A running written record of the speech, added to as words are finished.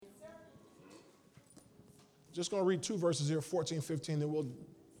Just going to read 2 verses here, 14, 15, then we'll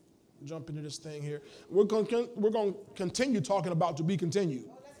jump into this thing here. We're going to continue talking about to be continued.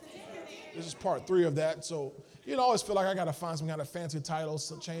 This is part 3 of that. So, I always feel like I got to find some kind of fancy title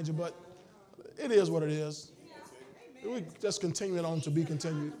to change it, but it is what it is. We just continuing on to be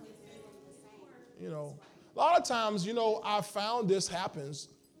continued. A lot of times, I found this happens.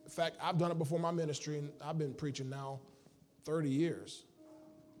 In fact, I've done it before my ministry, and I've been preaching now 30 years.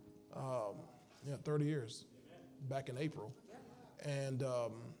 30 years, back in April. And a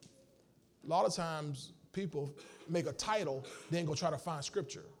lot of times people make a title, then go try to find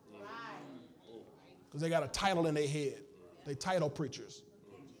scripture. Because they got a title in their head. They title preachers.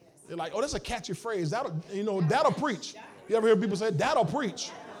 They're like, oh, that's a catchy phrase. That'll preach. You ever hear people say, that'll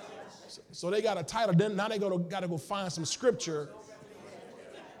preach? So they got a title, then now they got to go find some scripture.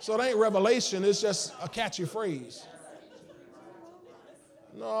 So it ain't revelation, it's just a catchy phrase.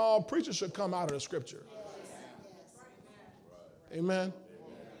 No, preachers should come out of the scripture. Amen.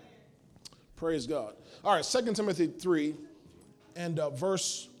 Praise God. All right, 2 Timothy 3 and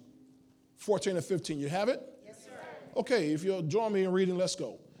verse 14 and 15. You have it? Yes, sir. Okay, if you'll join me in reading, let's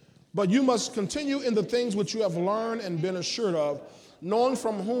go. But you must continue in the things which you have learned and been assured of, knowing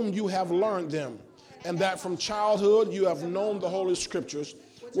from whom you have learned them, and that from childhood you have known the Holy Scriptures,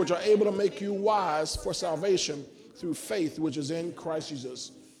 which are able to make you wise for salvation through faith which is in Christ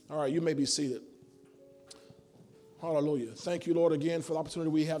Jesus. All right, you may be seated. Hallelujah. Thank you, Lord, again for the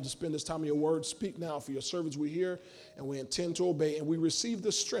opportunity we have to spend this time in your word. Speak now, for your servants we hear, and we intend to obey, and we receive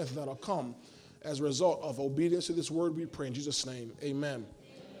the strength that will come as a result of obedience to this word, we pray in Jesus' name. Amen.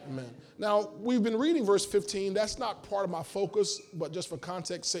 Amen. Now, we've been reading verse 15. That's not part of my focus, but just for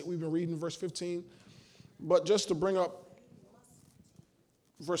context sake, we've been reading verse 15. But just to bring up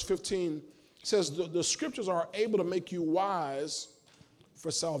verse 15, it says, the scriptures are able to make you wise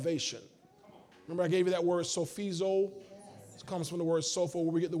for salvation. Remember I gave you that word sophizo? It comes from the word sopho,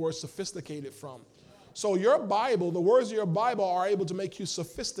 where we get the word sophisticated from. So your Bible, the words of your Bible are able to make you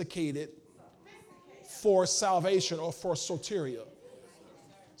sophisticated for salvation or for soteria.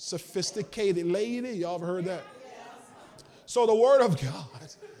 Sophisticated lady, y'all ever heard that? So the word of God.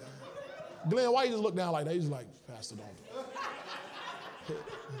 Glenn, why you just look down like that? He's like, Pastor, don't.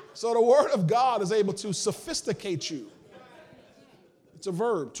 So the word of God is able to sophisticate you. It's a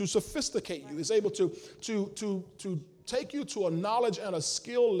verb, to sophisticate you. It's able to take you to a knowledge and a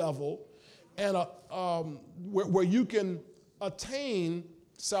skill level and where you can attain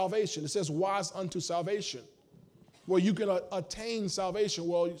salvation. It says wise unto salvation. Where you can attain salvation.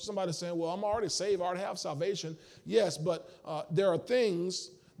 Well, somebody's saying, well, I'm already saved, I already have salvation. Yes, but there are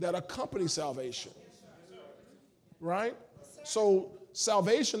things that accompany salvation. Right? So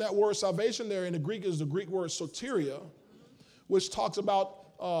salvation, that word salvation there in the Greek is the Greek word soteria, which talks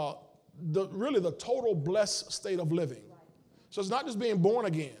about the total blessed state of living. So it's not just being born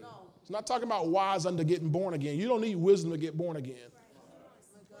again. It's not talking about wise unto getting born again. You don't need wisdom to get born again.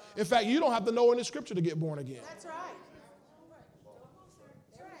 In fact, you don't have to know any scripture to get born again. That's right.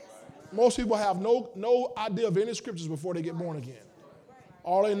 Most people have no idea of any scriptures before they get born again.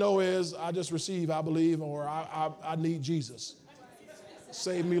 All they know is, I just receive, I believe, or I need Jesus.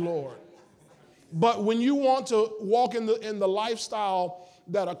 Save me, Lord. But when you want to walk in the lifestyle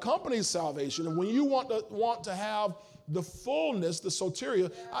that accompanies salvation, and when you want to have the fullness, the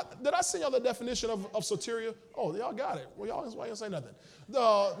soteria, did I send y'all the definition of soteria? Oh, y'all got it. Well, why y'all say nothing?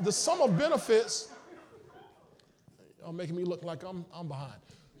 The sum of benefits. Y'all making me look like I'm behind.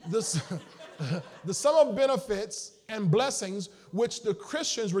 The sum of benefits and blessings which the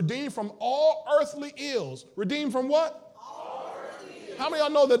Christians redeem from all earthly ills. Redeem from what? All earthly ills. How many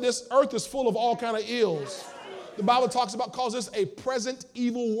of y'all know that this earth is full of all kind of ills? The Bible calls this a present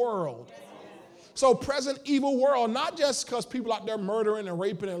evil world. So present evil world, not just because people out there murdering and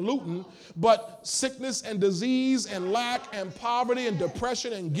raping and looting, but sickness and disease and lack and poverty and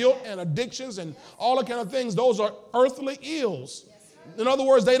depression and guilt and addictions and all the kind of things. Those are earthly ills. In other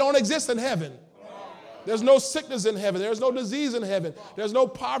words, they don't exist in heaven. There's no sickness in heaven. There's no disease in heaven. There's no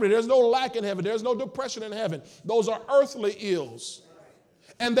poverty. There's no lack in heaven. There's no depression in heaven. Those are earthly ills.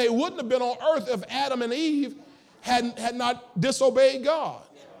 And they wouldn't have been on earth if Adam and Eve had not disobeyed God.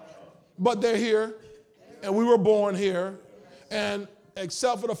 But they're here, and we were born here. And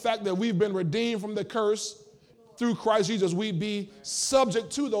except for the fact that we've been redeemed from the curse through Christ Jesus, we'd be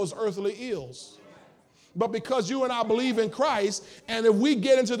subject to those earthly ills. But because you and I believe in Christ, and if we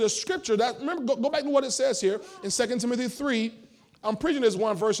get into the scripture, remember, go back to what it says here in 2 Timothy 3. I'm preaching this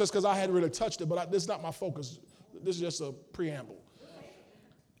one verse just because I hadn't really touched it, but this is not my focus. This is just a preamble.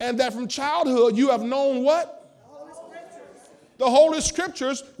 And that from childhood you have known what? The Holy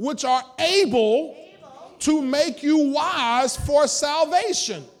Scriptures, which are able to make you wise for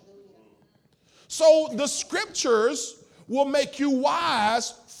salvation. So the scriptures will make you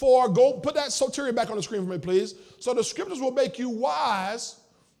wise for, go put that soteria back on the screen for me, please. So the scriptures will make you wise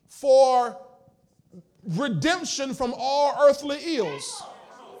for redemption from all earthly ills.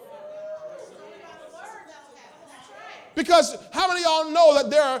 Because how many of y'all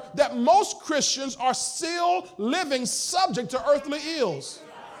know that most Christians are still living subject to earthly ills?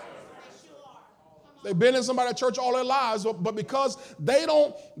 They've been in somebody's church all their lives, but because they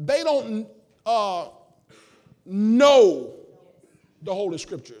don't know the Holy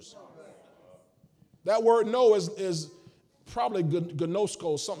Scriptures. That word know is probably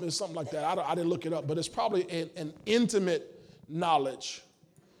gnosko, something like that. I didn't look it up, but it's probably an intimate knowledge.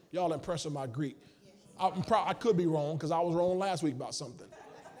 Y'all impressed with my Greek. I could be wrong because I was wrong last week about something.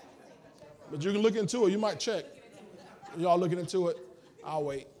 But you can look into it. You might check. Y'all looking into it? I'll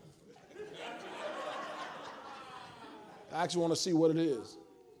wait. I actually want to see what it is.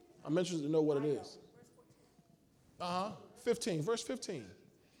 I'm interested to know what it is. 15, verse 15. It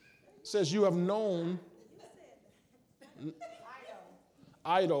says, you have known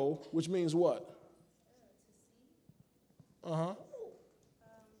idol, which means what?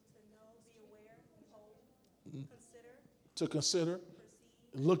 To consider,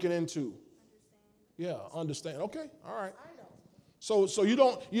 looking into. Yeah, understand. Okay, all right. So you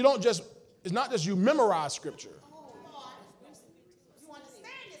don't just, it's not just you memorize scripture.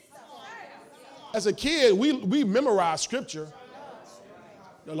 As a kid, we memorize scripture.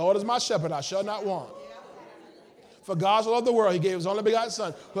 The Lord is my shepherd, I shall not want. For God so loved the world, he gave his only begotten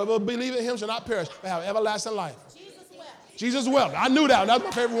son. Whoever believes in him shall not perish, but have everlasting life. Jesus wept. I knew that. That's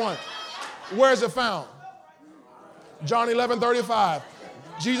my favorite one. Where is it found? John 11:35.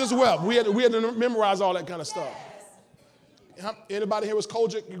 Jesus wept. We had to memorize all that kind of stuff. Anybody here was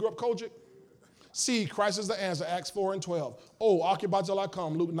Kojic? You grew up Kojic? C, Christ is the answer, Acts 4:12. O, occupy till I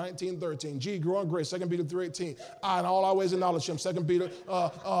come, Luke 19:13. G, grow in grace, 2 Peter 3:18. I, in all our ways acknowledge him, 2 Peter,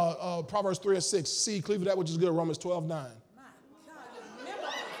 Proverbs 3:6. C, cleave to that which is good, Romans 12:9.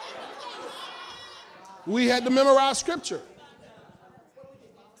 We had to memorize scripture.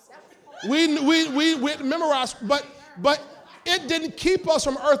 We memorized, but it didn't keep us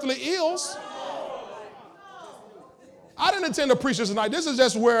from earthly ills. I didn't intend to preach this tonight. This is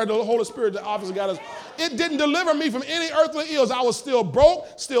just where the Holy Spirit, the officer, got us. It didn't deliver me from any earthly ills. I was still broke,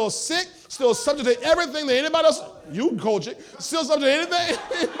 still sick, still subject to everything that anybody else, you coach it, still subject to anything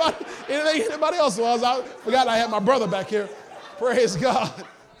anybody else was. I forgot I had my brother back here. Praise God.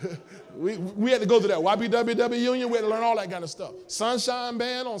 We had to go through that YPWW union. We had to learn all that kind of stuff. Sunshine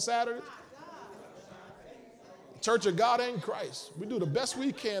Band on Saturdays. Church of God in Christ. We do the best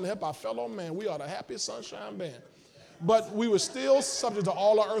we can to help our fellow man. We are the happiest Sunshine Band. But we were still subject to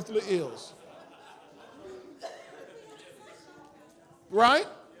all our earthly ills. Right?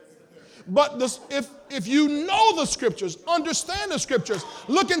 But if you know the scriptures, understand the scriptures,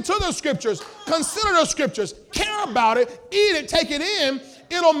 look into the scriptures, consider the scriptures, care about it, eat it, take it in,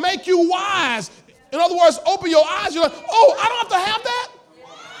 it'll make you wise. In other words, open your eyes. You're like, oh, I don't have to have that.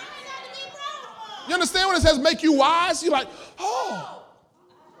 You understand when it says make you wise? You're like, oh.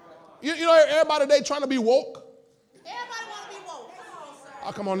 You know, everybody today trying to be woke. Everybody want to be woke.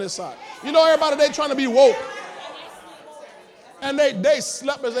 I'll come on this side. You know, everybody today trying to be woke. And they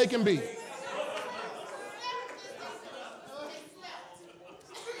slept as they can be.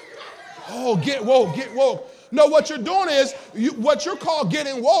 Oh, get woke, get woke. No, what you're doing is, what you're called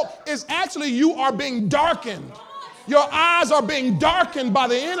getting woke is actually you are being darkened. Your eyes are being darkened by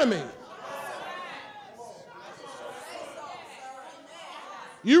the enemy.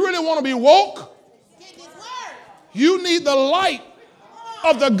 You really want to be woke? You need the light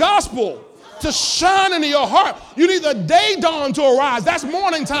of the gospel to shine into your heart. You need the day dawn to arise. That's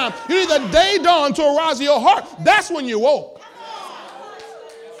morning time. You need the day dawn to arise in your heart. That's when you woke.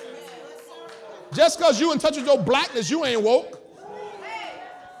 Just because you in touch with your blackness, you ain't woke.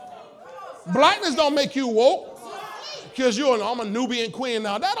 Blackness don't make you woke. Because I'm a Nubian queen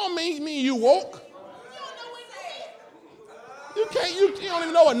now. That don't mean you woke. You don't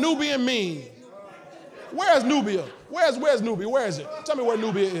even know what Nubian means. Where's Nubia? Where's Nubia? Where is it? Tell me where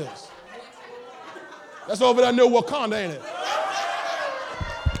Nubia is. That's over there near Wakanda, ain't it?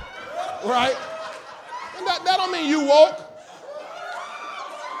 Right? And that don't mean you woke.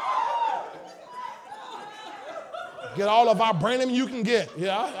 Get all the vibranium you can get.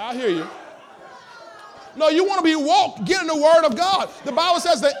 Yeah, I hear you. No, you want to be woke. Get in the word of God. The Bible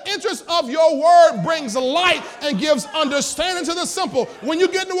says the interest of your word brings light and gives understanding to the simple. When you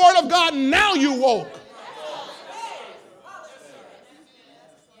get in the word of God, now you woke.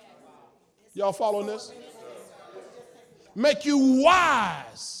 Y'all following this? make you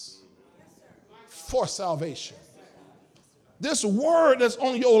wise for salvation. This word that's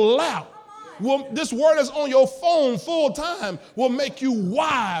on your lap, this word that's on your phone full time will make you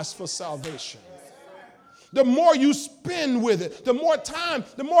wise for salvation. The more you spend with it, the more time,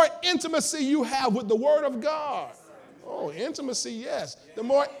 the more intimacy you have with the word of God. Oh, intimacy, yes. The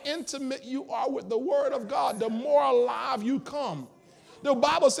more intimate you are with the word of God, the more alive you come. The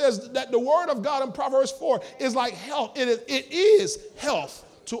Bible says that the word of God in Proverbs 4 is like health. It is health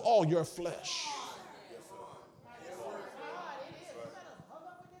to all your flesh.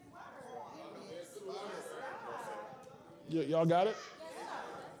 Y'all got it?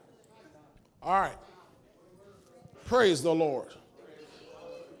 All right. Praise the Lord.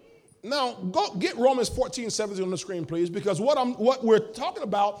 Now, go get Romans 14:17 on the screen, please, because what we're talking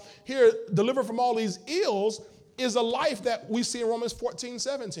about here, delivered from all these ills, is a life that we see in Romans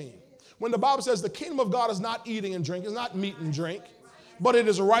 14:17. When the Bible says the kingdom of God is not eating and drink, it's not meat and drink, but it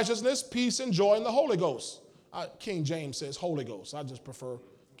is righteousness, peace, and joy in the Holy Ghost. King James says Holy Ghost. I just prefer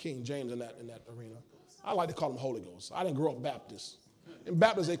King James in that arena. I like to call him Holy Ghost. I didn't grow up Baptist. In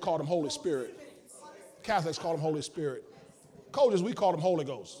Baptist, they called him Holy Spirit. Catholics called him Holy Spirit. Coaches, we called him Holy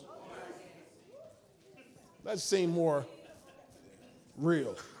Ghost. That seemed more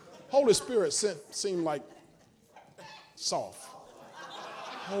real. Holy Spirit seemed like soft.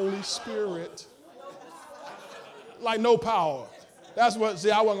 Holy Spirit. Like no power. That's what, see,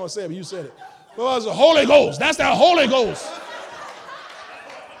 I wasn't going to say it, but you said it. But it was the Holy Ghost. That's that Holy Ghost.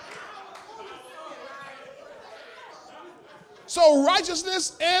 So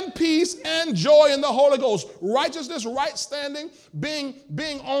righteousness and peace and joy in the Holy Ghost. Righteousness, right standing,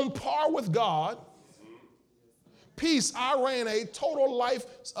 being on par with God. Peace, irene, total life,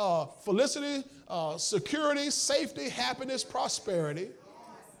 felicity, security, safety, happiness, prosperity.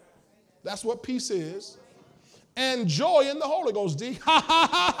 That's what peace is. And joy in the Holy Ghost, D. Ha, ha,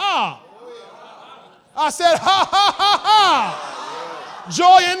 ha, ha. I said, ha, ha, ha, ha.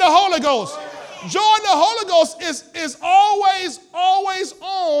 Joy in the Holy Ghost. Joy in the Holy Ghost is always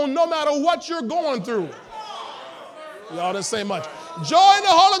on no matter what you're going through. Y'all didn't say much. Joy in the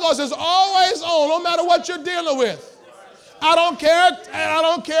Holy Ghost is always on no matter what you're dealing with. I don't care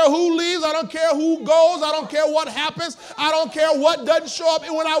who leaves. I don't care who goes. I don't care what happens. I don't care what doesn't show up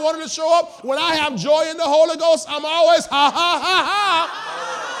when I wanted to show up. When I have joy in the Holy Ghost, I'm always ha, ha, ha, ha.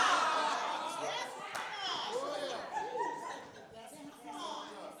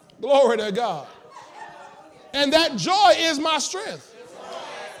 Glory to God. And that joy is my strength.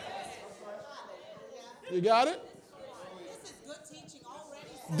 You got it?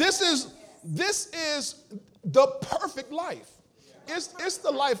 This is the perfect life. It's the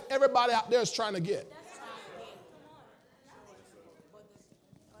life everybody out there is trying to get.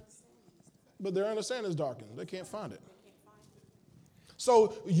 But their understanding is darkened. They can't find it.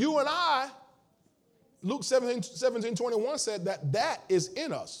 So you and I, Luke 17:21 said that is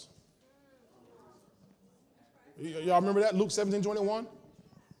in us. Y'all remember that? Luke 17:21?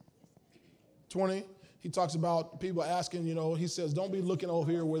 20. He talks about people asking, he says, don't be looking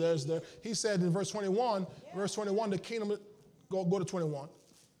over here where there's there. He said in verse 21, the kingdom, go to 21.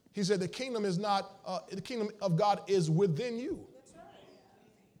 He said the kingdom is not, the kingdom of God is within you.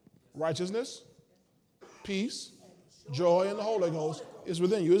 Righteousness, peace, joy, and the Holy Ghost is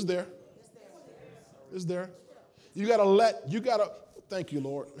within you. It's there. It's there. Thank you,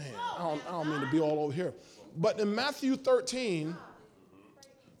 Lord. Man, I don't mean to be all over here. But in Matthew 13,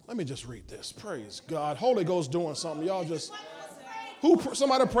 let me just read this. Praise God. Holy Ghost doing something. Y'all just,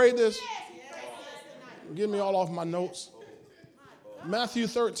 somebody prayed this? Get me all off my notes. Matthew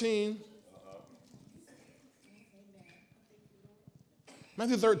 13.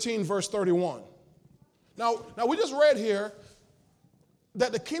 Matthew 13, verse 31. Now we just read here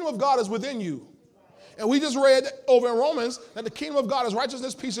that the kingdom of God is within you. And we just read over in Romans that the kingdom of God is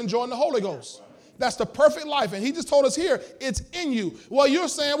righteousness, peace, and joy in the Holy Ghost. That's the perfect life. And he just told us here, it's in you. Well, you're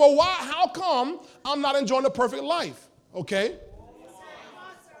saying, well, why? How come I'm not enjoying the perfect life? Okay.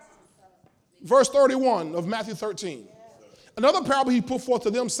 Verse 31 of Matthew 13. Another parable he put forth to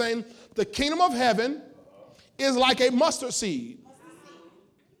them saying, the kingdom of heaven is like a mustard seed.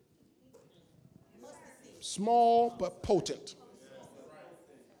 Small but potent.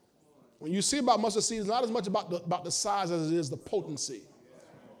 When you see about mustard seed, it's not as much about the size as it is the potency.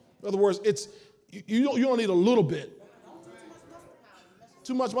 In other words, you don't need a little bit.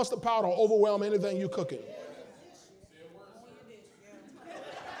 Too much mustard powder will overwhelm anything you're cooking.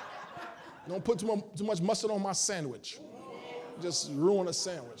 Don't put too much mustard on my sandwich. Just ruin a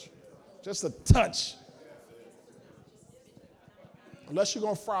sandwich. Just a touch. Unless you're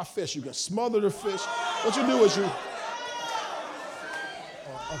going to fry fish, you can smother the fish. What you do is you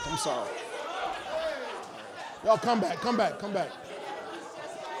Okay, I'm sorry. Y'all come back, come back, come back.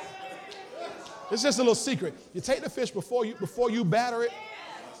 It's just a little secret. You take the fish before you batter it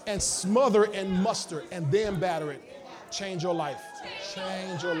and smother it and mustard and then batter it. Change your life.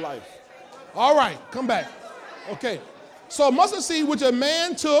 Change your life. All right, come back. Okay. So mustard seed, which a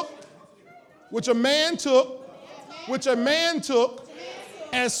man took,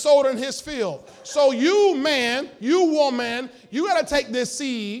 and sowed in his field. So you man, you woman, you got to take this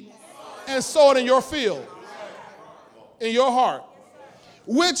seed and sow it in your field, in your heart,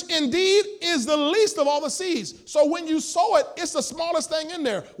 which indeed is the least of all the seeds. So when you sow it, it's the smallest thing in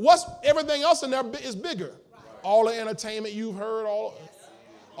there. Everything else in there is bigger. All the entertainment you've heard,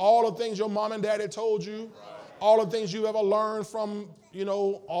 all the things your mom and daddy told you, all the things you ever learned from,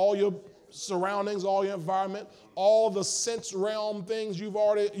 all your surroundings, all your environment, all the sense realm things you've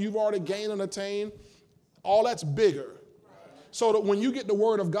already gained and attained, all that's bigger. So that when you get the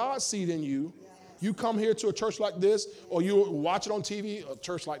word of God seed in you, you come here to a church like this, or you watch it on TV, a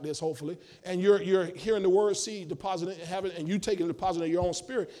church like this, hopefully, and you're hearing the word seed deposited in heaven, and you taking the deposit in your own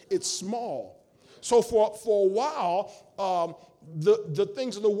spirit. It's small. So for a while, the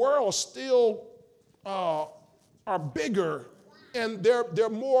things of the world still are bigger, and they're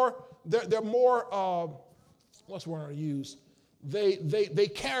more. What's the word I use? They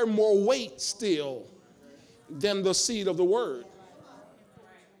carry more weight still than the seed of the word.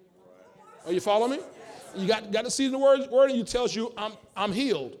 Are you following me? You got the seed of the word, and you tells you I'm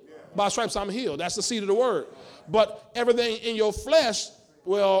healed. By stripes I'm healed. That's the seed of the word. But everything in your flesh,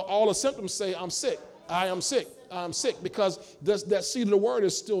 well, all the symptoms say I'm sick. I am sick. I'm sick, because that seed of the word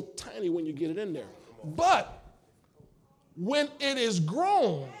is still tiny when you get it in there. But when it is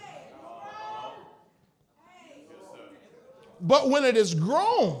grown,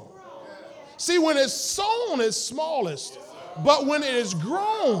 see, when it's sown, it's smallest. But when it is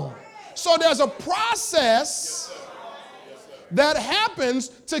grown, so there's a process that happens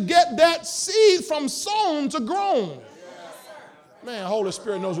to get that seed from sown to grown. Man, Holy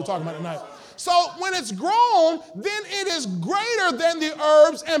Spirit knows what we're talking about tonight. So when it's grown, then it is greater than the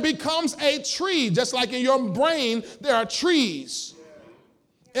herbs and becomes a tree. Just like in your brain, there are trees.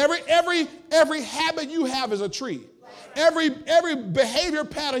 Every habit you have is a tree. Every behavior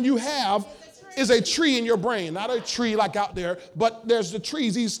pattern you have is a tree in your brain. Not a tree like out there, but there's the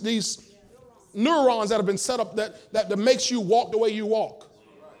trees, these neurons that have been set up that makes you walk the way you walk.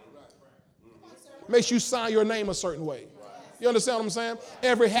 Makes you sign your name a certain way. You understand what I'm saying?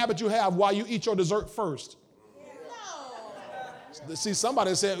 Every habit you have while you eat your dessert first. See,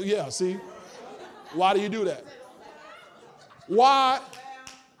 somebody said, yeah, see? Why do you do that? Why?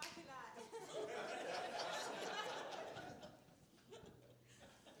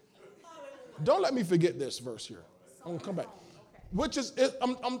 Don't let me forget this verse here. I'm going to come back. Which is,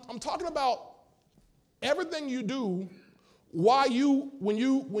 I'm talking about everything you do when you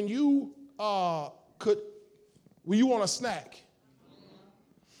want a snack,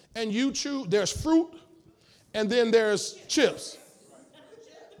 and you choose, there's fruit, and then there's chips.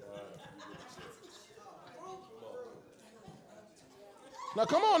 Now,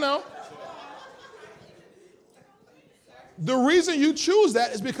 come on now. The reason you choose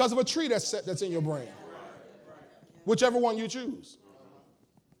that is because of a tree that's in your brain. Whichever one you choose.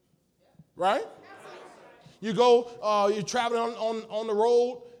 Right? You go, you're traveling on the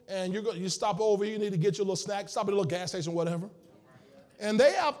road, and you stop over, you need to get your little snack, stop at a little gas station, whatever. And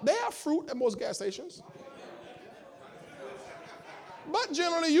they have fruit at most gas stations. But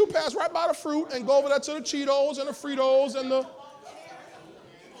generally, you pass right by the fruit and go over there to the Cheetos and the Fritos and the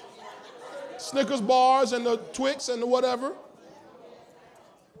Snickers bars and the Twix and the whatever.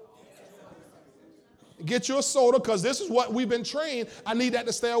 Get you a soda, because this is what we've been trained. I need that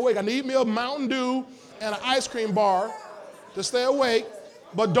to stay awake. I need me a Mountain Dew and an ice cream bar to stay awake.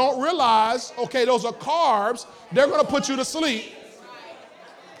 But don't realize, okay, those are carbs. They're going to put you to sleep.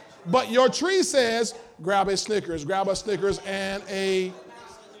 But your tree says, grab a Snickers and a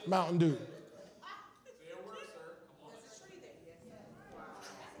Mountain Dew.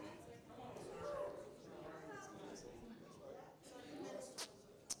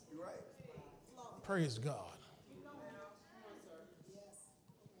 Praise God.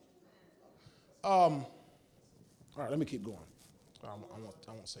 All right, let me keep going.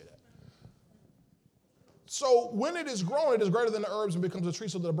 I won't say that. So when it is grown, it is greater than the herbs and becomes a tree,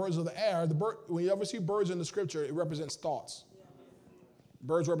 so that the birds of the air, when you ever see birds in the scripture, it represents thoughts.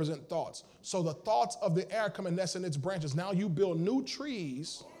 Birds represent thoughts. So the thoughts of the air come and nest in its branches. Now you build new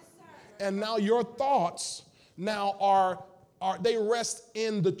trees, and now your thoughts now are they rest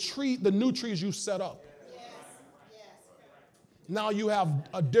in the tree, the new trees you set up. Now you have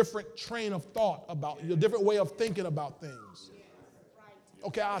a different train of thought about, a different way of thinking about things.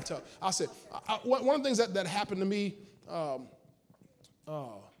 Okay, I'll tell. I said, one of the things that happened to me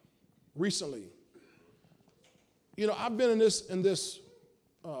recently, you know, I've been in this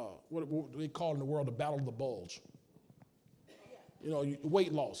what they call in the world the battle of the bulge. You know,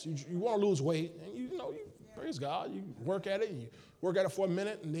 weight loss. You want to lose weight, and you praise God, you work at it, and you work at it for a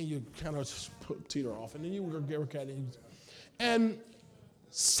minute, and then you kind of just teeter off, and then you work at it. And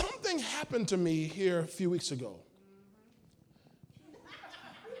something happened to me here a few weeks ago.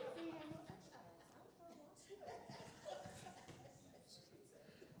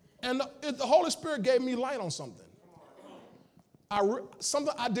 And the Holy Spirit gave me light on something.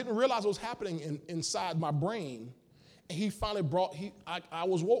 Something I didn't realize was happening inside my brain. And he finally I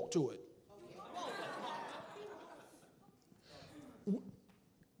was woke to it.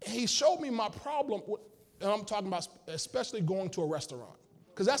 He showed me my problem, and I'm talking about especially going to a restaurant,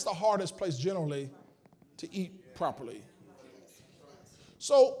 because that's the hardest place generally to eat properly.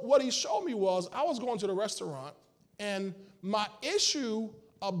 So what he showed me was I was going to the restaurant, and my issue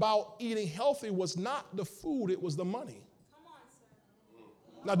about eating healthy was not the food, it was the money.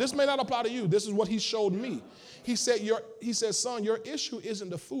 Now, this may not apply to you. This is what he showed me. He said, son, your issue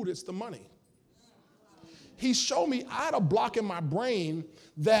isn't the food, it's the money. He showed me I had a block in my brain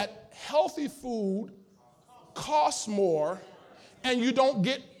that healthy food costs more and you don't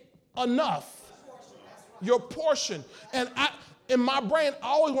get enough. Your portion. And in my brain, I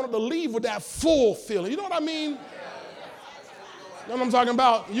always wanted to leave with that full feeling. You know what I mean? You know what I'm talking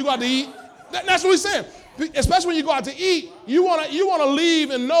about? You got to eat. That's what he's saying. Especially when you go out to eat, you want to leave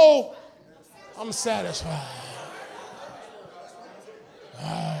and know I'm satisfied.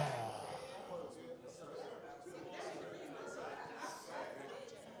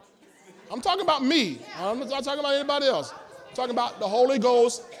 I'm talking about me. I'm not talking about anybody else. I'm talking about the Holy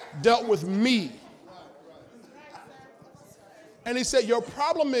Ghost dealt with me. And he said, your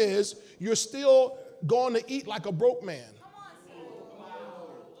problem is you're still going to eat like a broke man.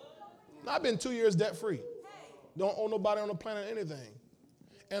 I've been 2 years debt free. Don't owe nobody on the planet anything.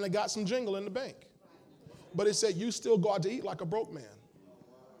 And I got some jingle in the bank. But it said, you still go out to eat like a broke man.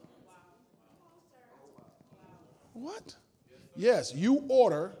 What? Yes, you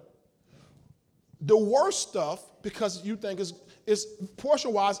order the worst stuff because you think it's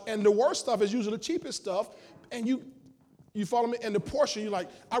portion-wise, and the worst stuff is usually the cheapest stuff, and you follow me? And the portion, you're like,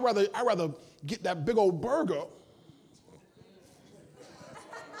 I'd rather get that big old burger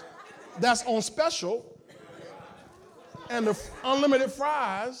that's on special and the unlimited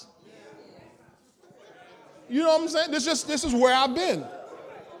fries. You know what I'm saying? This is where I've been.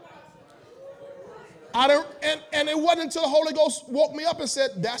 And it wasn't until the Holy Ghost woke me up and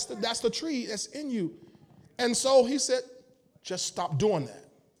said, that's the tree that's in you. And so he said, just stop doing that.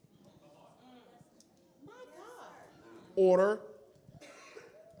 Order.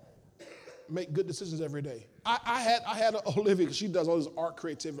 Make good decisions every day. I had Olivia, because she does all this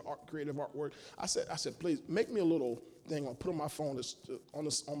creative artwork. I said, please make me a little thing. I'll put on my phone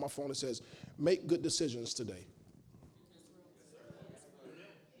on my phone that says, make good decisions today.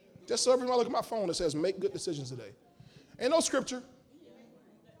 Just so every time I look at my phone, it says, make good decisions today. Ain't no scripture.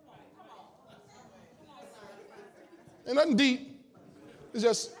 Ain't nothing deep. It's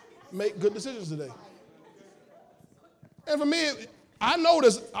just make good decisions today. And for me, I know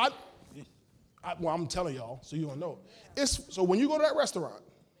this. Well, I'm telling y'all, so you don't know. So when you go to that restaurant,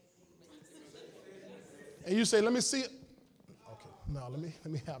 and you say, let me see it. Okay, no, let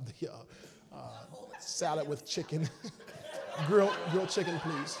me have the salad with chicken. grilled chicken,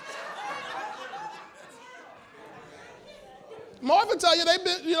 please. My wife will tell you, they've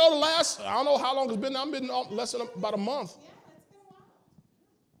been, the last, I don't know how long it's been now, I've been less than about a month.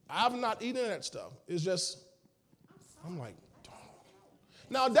 I've not eaten that stuff. It's just, I'm like, oh.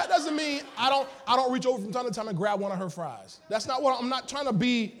 Now that doesn't mean I don't reach over from time to time and grab one of her fries. That's not what, I'm not trying to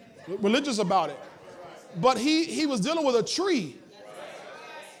be religious about it. But he was dealing with a tree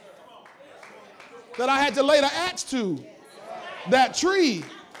that I had to lay the axe to. That tree.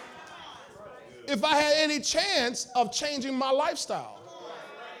 If I had any chance of changing my lifestyle.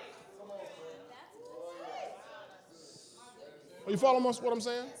 Are you following what I'm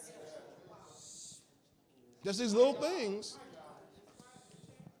saying? Just these little things.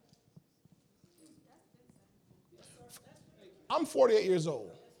 I'm 48 years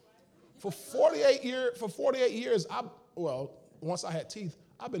old. For 48 years, once I had teeth,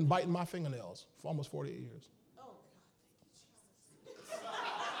 I've been biting my fingernails for almost 48 years.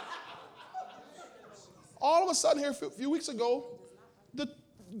 All of a sudden here a few weeks ago,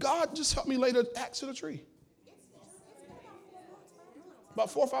 God just helped me lay the axe to the tree. About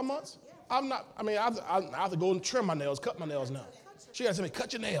 4 or 5 months. I have to go and trim my nails, cut my nails now. She had to tell me,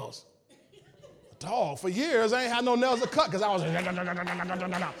 cut your nails. Dog, for years I ain't had no nails to cut because I was.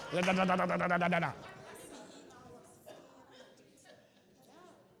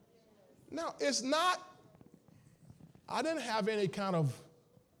 Now, it's not, I didn't have any kind of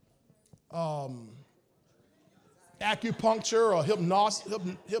acupuncture or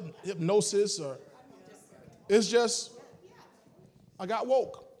hypnosis, or it's just, I got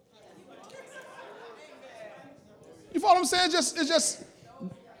woke. You follow what I'm saying?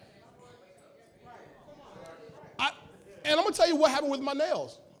 And I'm going to tell you what happened with my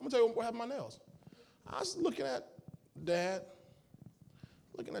nails. I was looking at Dad,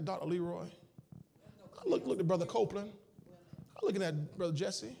 looking at Dr. Leroy. I looked at Brother Copeland. I'm looking at Brother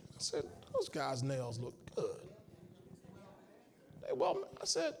Jesse. I said, those guys' nails look good. I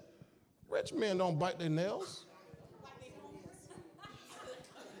said, rich men don't bite their nails.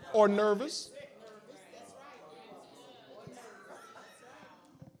 Or nervous.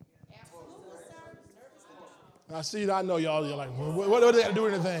 I know y'all, you're like, what do they have to do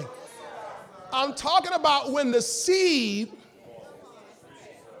with anything? I'm talking about when the seed.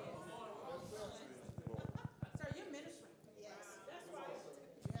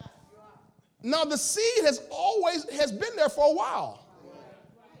 Now the seed has been there for a while.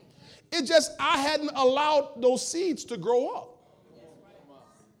 It just, I hadn't allowed those seeds to grow up.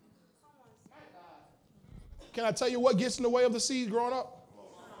 Can I tell you what gets in the way of the seed growing up?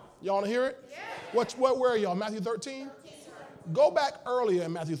 Y'all want to hear it? Where are y'all? Matthew 13? Go back earlier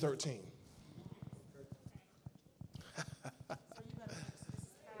in Matthew 13.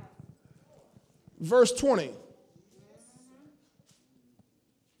 Verse 20.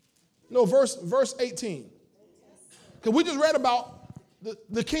 No, verse 18. Because we just read about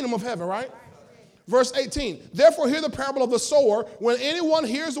the kingdom of heaven, right? Verse 18. Therefore hear the parable of the sower. When anyone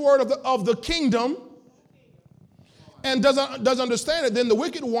hears the word of the kingdom and doesn't understand it, then the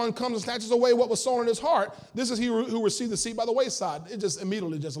wicked one comes and snatches away what was sown in his heart. This is he who received the seed by the wayside. It just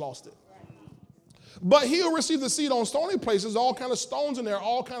immediately just lost it. But he who received the seed on stony places, all kind of stones in there,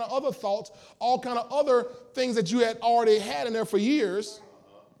 all kind of other thoughts, all kind of other things that you had already had in there for years.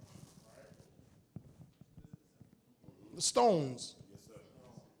 Stones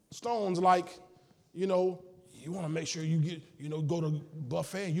like, you want to make sure you get, go to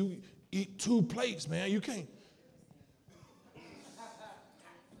buffet and you eat 2 plates, man. You can't.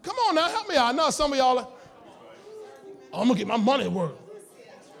 Come on now, help me out. I know some of y'all are, I'm going to get my money's worth.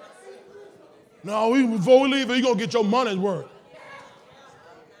 No, before we leave, you're going to get your money's worth.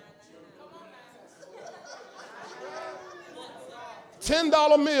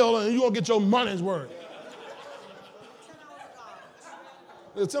 $10 meal and you're going to get your money's worth.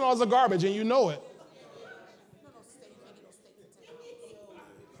 It's $10 of garbage and you know it.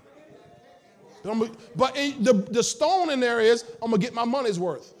 But the stone in there is, I'm going to get my money's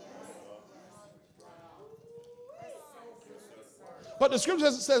worth. But the scripture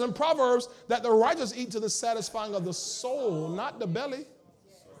says in Proverbs that the righteous eat to the satisfying of the soul, not the belly.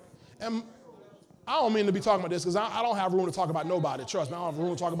 And I don't mean to be talking about this because I don't have room to talk about nobody. Trust me, I don't have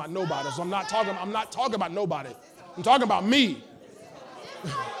room to talk about nobody. So I'm not talking about nobody. I'm talking about me.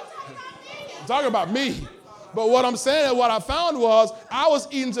 I'm talking about me. But what I'm saying and what I found was I was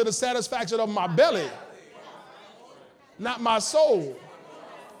eating to the satisfaction of my belly, not my soul.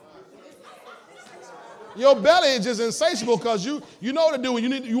 Your belly is just insatiable because you know what to do when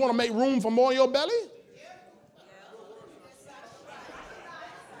you want to make room for more in your belly.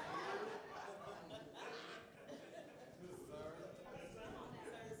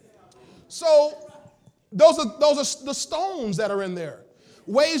 So those are the stones that are in there.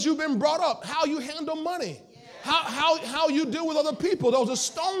 Ways you've been brought up, how you handle money, how you deal with other people. Those are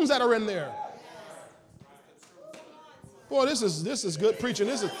stones that are in there. Boy, this is good preaching.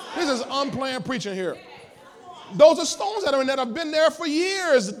 This is unplanned preaching here. Those are stones that are in there that have been there for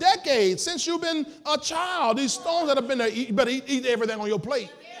years, decades, since you've been a child. These stones that have been there, you better eat everything on your plate.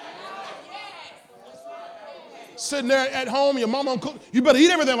 Sitting there at home, your mama cook, you better eat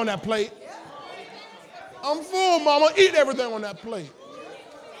everything on that plate. I'm full, mama, eat everything on that plate.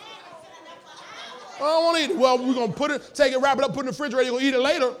 I don't want to eat it. Well, we're going to take it, wrap it up, put it in the refrigerator, you're going to eat it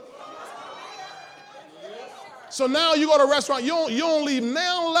later. So now you go to a restaurant, you don't leave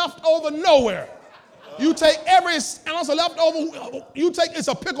nothing left over nowhere. You take every ounce of leftover, it's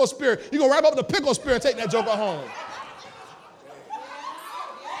a pickle spear. You go wrap up the pickle spear and take that joker home.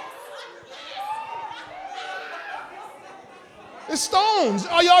 It's stones.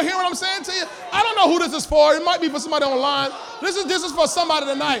 Are y'all hearing what I'm saying to you? I don't know who this is for. It might be for somebody online. This is for somebody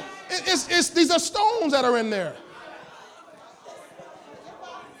tonight. These are stones that are in there.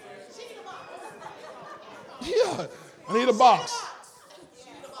 Yeah, I need a box.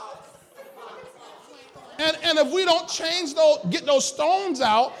 And if we don't change those, get those stones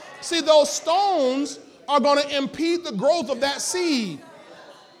out, see, those stones are going to impede the growth of that seed.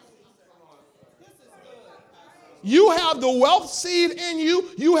 You have the wealth seed in you.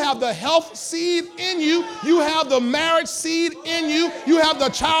 You have the health seed in you. You have the marriage seed in you. You have the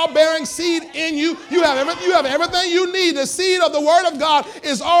childbearing seed in you. You have everything you need. The seed of the Word of God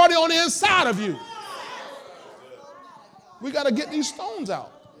is already on the inside of you. We got to get these stones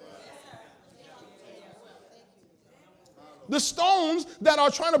out. The stones that are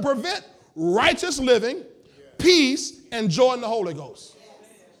trying to prevent righteous living, peace, and joy in the Holy Ghost.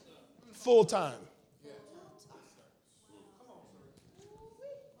 Full time.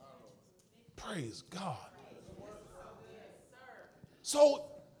 Praise God. So,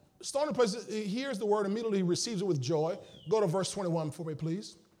 starting place, he hears the word, immediately he receives it with joy. Go to verse 21 for me,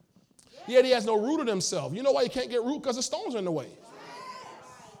 please. Yet he has no root in himself. You know why he can't get root? Because the stones are in the way.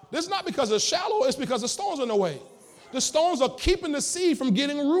 This is not because it's shallow, it's because the stones are in the way. The stones are keeping the seed from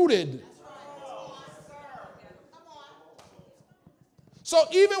getting rooted. So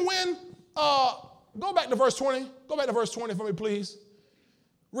even when, go back to verse 20. Go back to verse 20 for me, please.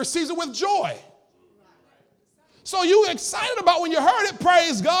 Receives it with joy. So you excited about when you heard it,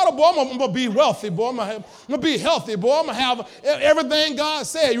 praise God. Oh, boy, I'm going to be wealthy, boy. I'm going to be healthy, boy. I'm going to have everything God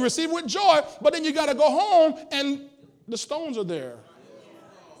said. You receive it with joy, but then you got to go home and the stones are there.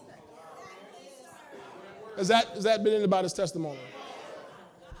 Has that been anybody's testimony?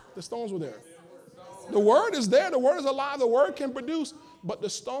 The stones were there. The word is there. The word is alive. The word can produce, but the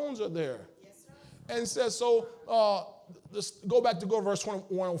stones are there. And it says, so go to verse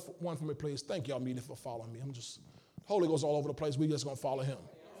 21 for me, please. Thank y'all, media, for following me. Holy Ghost all over the place. We just going to follow him.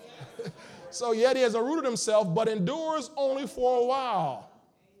 So yet he has rooted himself, but endures only for a while.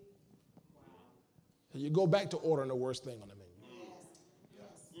 You go back to ordering the worst thing on the menu.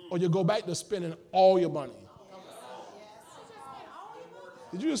 Or you go back to spending all your money.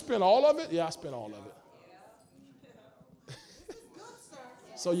 Did you just spend all of it? Yeah, I spent all of it.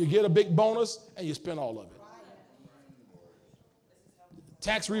 So you get a big bonus and you spend all of it.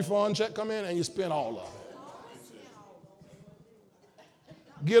 Tax refund check come in and you spend all of it.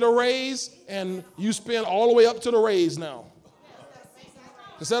 Get a raise and you spend all the way up to the raise now.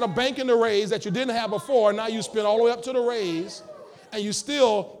 Instead of banking the raise that you didn't have before, now you spend all the way up to the raise and you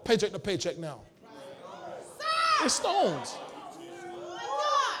still paycheck to paycheck now. It's stones.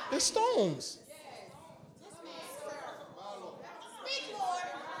 It's stones.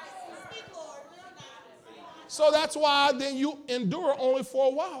 So that's why then you endure only for a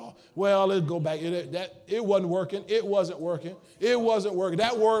while. Well, let's go back. It wasn't working. It wasn't working. It wasn't working.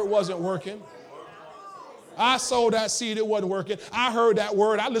 That word wasn't working. I sowed that seed. It wasn't working. I heard that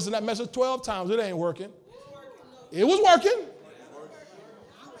word. I listened to that message 12 times. It ain't working. It was working.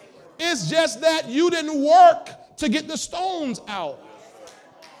 It's just that you didn't work to get the stones out.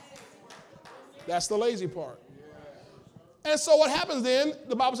 That's the lazy part. And so what happens then,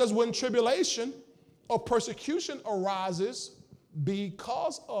 the Bible says when tribulation or persecution arises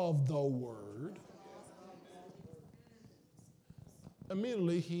because of the word,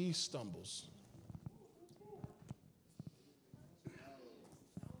 immediately he stumbles.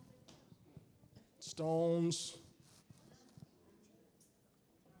 Stones.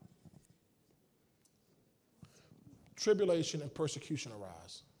 Tribulation and persecution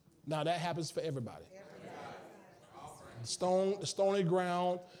arise. Now that happens for everybody. The stony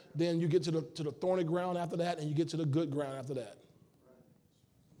ground, then you get to the thorny ground after that, and you get to the good ground after that.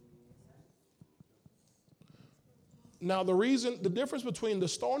 Now the difference between the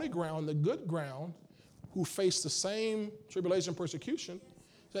stony ground and the good ground, who face the same tribulation and persecution,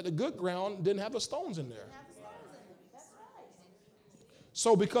 is that the good ground didn't have the stones in there.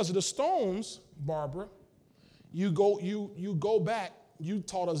 So because of the stones, Barbara, you go back. You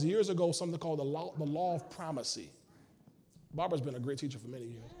taught us years ago something called the law of primacy. Barbara's been a great teacher for many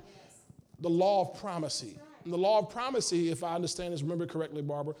years. The law of primacy. And the law of primacy, if I understand this, remember correctly,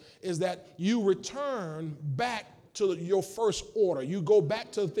 Barbara, is that you return back to your first order. You go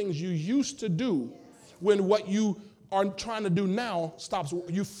back to the things you used to do when what you are trying to do now stops.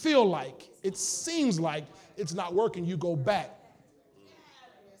 You feel like, it seems like it's not working. You go back.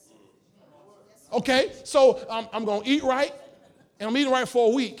 Okay, so I'm going to eat right, and I'm eating right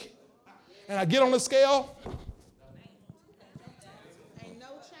for a week. And I get on the scale. Ain't no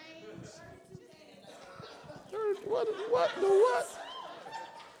change. What?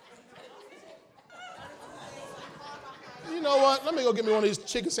 You know what? Let me go get me one of these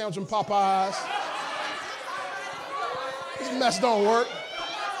chicken sandwiches from Popeyes. This mess don't work.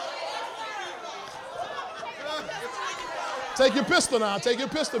 Take your pistol now. Take your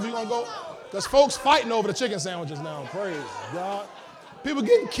pistol if you're going to go. There's folks fighting over the chicken sandwiches now. Praise God. People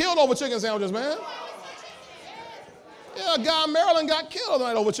getting killed over chicken sandwiches, man. Yeah, a guy in Maryland got killed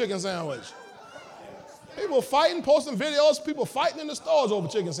tonight over chicken sandwich. People fighting, posting videos, people fighting in the stores over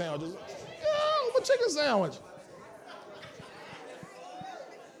chicken sandwiches. Yeah, over chicken sandwich.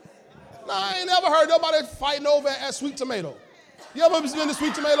 Nah, I ain't never heard nobody fighting over at Sweet Tomato. You ever been to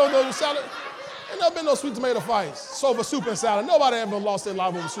Sweet Tomato salad? Ain't never been no sweet tomato fights. So for soup and salad. Nobody ever lost their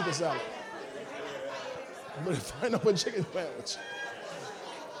life over soup and salad. But fighting over chicken sandwich.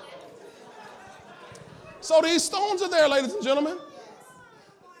 So these stones are there, ladies and gentlemen.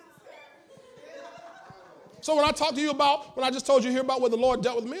 So when I talked to you about, when I just told you here about what the Lord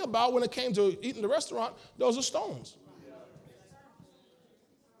dealt with me about when it came to eating in the restaurant, those are stones.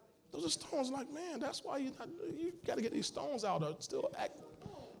 Those are stones like, man, that's why you got to get these stones out or still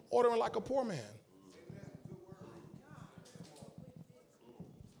ordering like a poor man.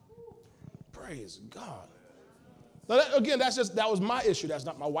 Praise God. Now that was my issue. That's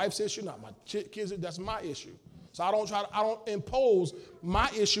not my wife's issue, not my kids' issue. That's my issue. So I don't impose my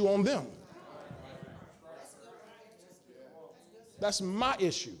issue on them. That's my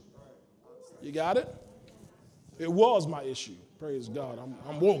issue. You got it? It was my issue. Praise God.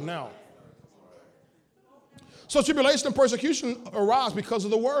 I'm woke now. So tribulation and persecution arise because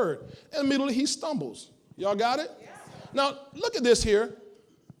of the word. And immediately he stumbles. Y'all got it? Now, look at this here.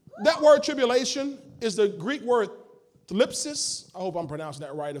 That word tribulation is the Greek word thlipsis. I hope I'm pronouncing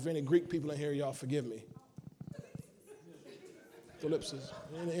that right. If any Greek people in here, y'all forgive me. Thlipsis.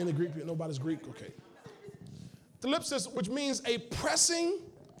 Any Greek people? Nobody's Greek? Okay. Thlipsis, which means a pressing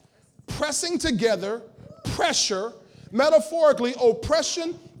together, pressure, metaphorically,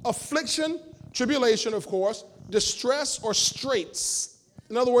 oppression, affliction, tribulation, of course, distress or straits.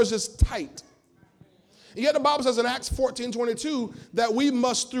 In other words, it's tight. And yet the Bible says in Acts 14:22 that we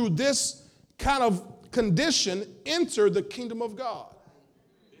must, through this kind of condition, enter the kingdom of God.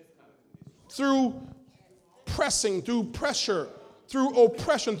 Through pressing, through pressure, through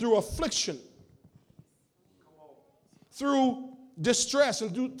oppression, through affliction, through distress,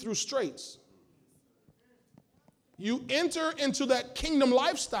 and through straits. You enter into that kingdom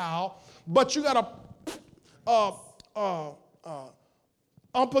lifestyle, but you got to,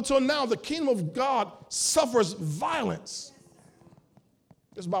 up until now, the kingdom of God suffers violence.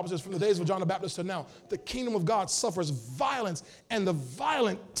 This Bible says from the days of John the Baptist to now, the kingdom of God suffers violence, and the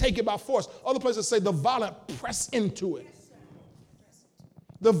violent take it by force. Other places say the violent press into it.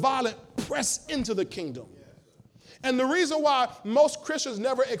 The violent press into the kingdom. And the reason why most Christians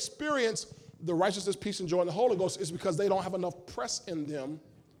never experience the righteousness, peace, and joy in the Holy Ghost is because they don't have enough press in them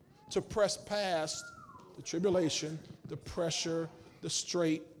to press past the tribulation, the pressure, the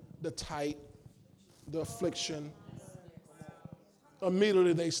strait, the tight, the affliction.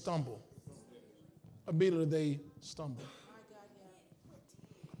 Immediately they stumble. Immediately they stumble.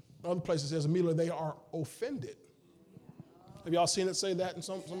 Other places it says immediately they are offended. Have y'all seen it say that in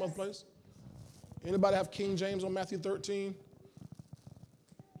some other place? Anybody have King James on Matthew 13?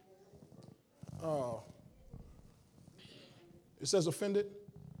 It says offended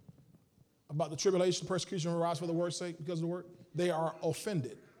about the tribulation, persecution, arise for the word's sake because of the word. They are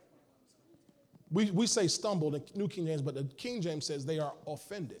offended. We say stumbled in New King James, but the King James says they are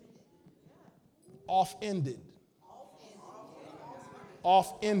offended. Off-ended.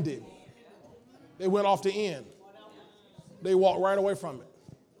 Off-ended. They went off the end. They walked right away from it.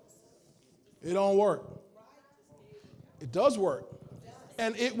 It don't work. It does work.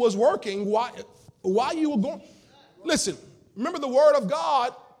 And it was working while you were going. Listen, remember the word of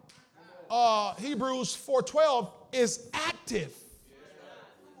God, Hebrews 4:12, is active.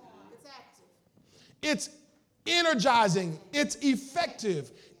 It's energizing. It's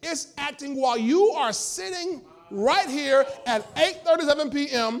effective. It's acting while you are sitting right here at 8:37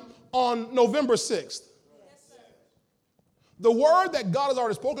 p.m. on November 6th. The word that God has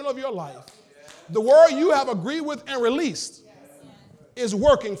already spoken of your life, the word you have agreed with and released, is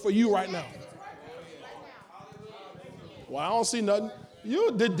working for you right now. Well, I don't see nothing.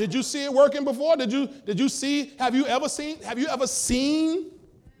 Did you see it working before? Did you see? Have you ever seen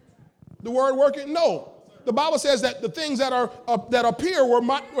the word working? No. The Bible says that the things that appear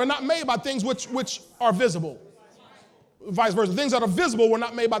were not made by things which are visible. Vice versa. Things that are visible were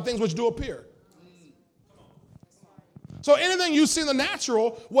not made by things which do appear. So anything you see in the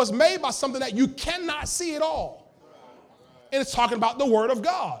natural was made by something that you cannot see at all. And it's talking about the Word of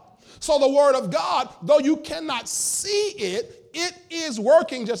God. So the Word of God, though you cannot see it, it is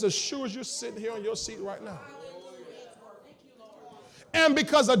working just as sure as you're sitting here on your seat right now. And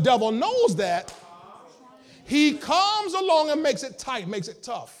because the devil knows that, He comes along and makes it tight, makes it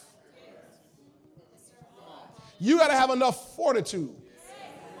tough. You got to have enough fortitude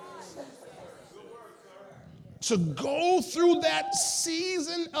to go through that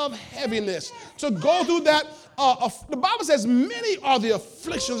season of heaviness, to go through that. The Bible says many are the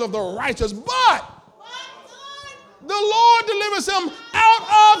afflictions of the righteous, but the Lord delivers him out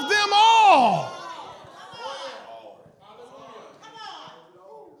of them all.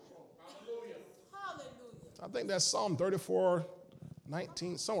 I think that's Psalm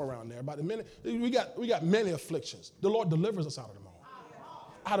 34:19, somewhere around there. About the minute we got many afflictions. The Lord delivers us out of them all.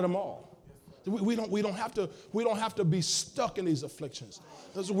 Out of them all. We don't have to be stuck in these afflictions.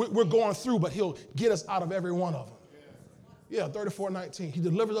 We're going through, but He'll get us out of every one of them. Yeah, 34:19. He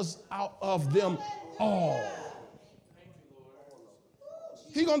delivers us out of them all.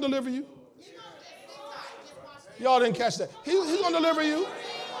 He's gonna deliver you. Y'all didn't catch that. He's gonna deliver you.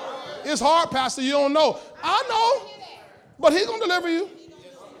 It's hard, Pastor. You don't know. I know, but He's gonna deliver you.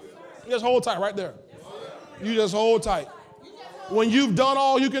 Just hold tight right there. You just hold tight. When you've done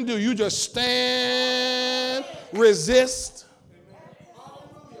all you can do, you just stand, resist.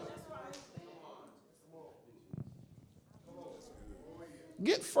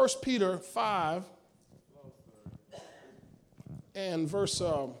 Get 1 Peter 5 and verse,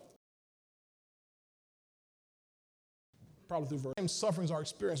 probably through verse. Same sufferings are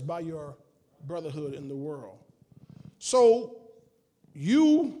experienced by your brotherhood in the world. So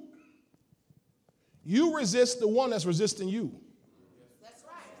you resist the one that's resisting you. That's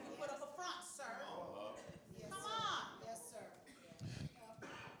right. You put up a front, sir. Come on. Yes, sir.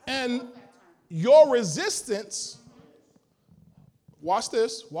 And your resistance, watch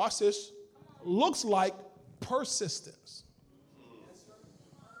this, looks like persistence.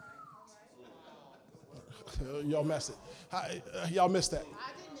 Y'all missed it. Y'all missed that.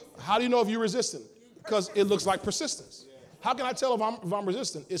 How do you know if you're resistant? Because it looks like persistence. How can I tell if I'm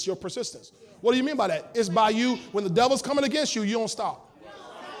resistant? It's your persistence. What do you mean by that? It's by you, when the devil's coming against you, you don't stop.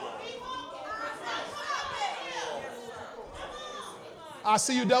 I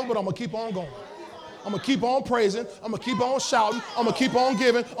see you, devil, but I'm going to keep on going. I'm going to keep on praising. I'm going to keep on shouting. I'm going to keep on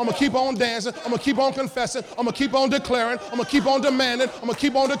giving. I'm going to keep on dancing. I'm going to keep on confessing. I'm going to keep on declaring. I'm going to keep on demanding. I'm going to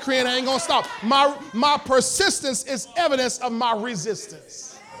keep on decreeing. I ain't going to stop. My persistence is evidence of my resistance.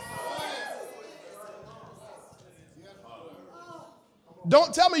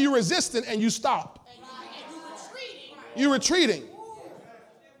 Don't tell me you're resistant and you stop. You're retreating.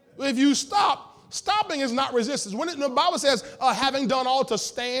 If you stop, stopping is not resistance. When the Bible says, having done all to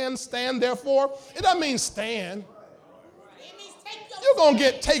stand therefore, it doesn't mean stand. You're going to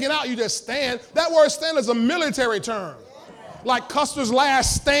get taken out, you just stand. That word stand is a military term. Like Custer's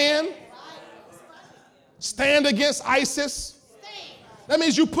last stand. Stand against ISIS. That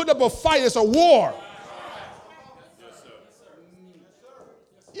means you put up a fight. It's a war.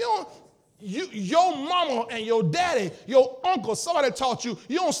 Your mama and your daddy, your uncle, somebody taught you,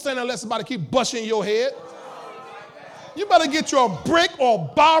 you don't stand unless somebody keep bushing your head. You better get you a brick or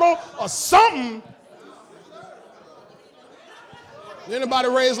a bottle or something. Anybody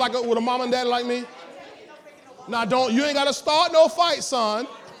raised with a mom and daddy like me? Now you ain't got to start no fight, son.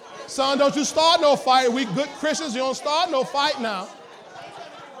 Son, don't you start no fight. We good Christians, you don't start no fight now.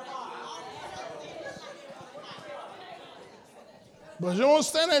 But you don't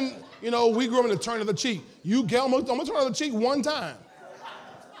stand and, we grew up in the turn of the cheek. I'm going to turn of the cheek one time.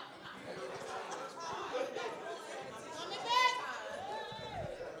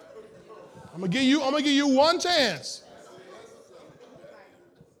 I'm going to give you one chance.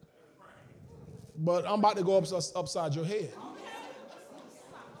 But I'm about to go upside your head.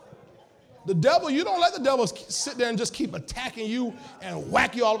 The devil, you don't let the devil sit there and just keep attacking you and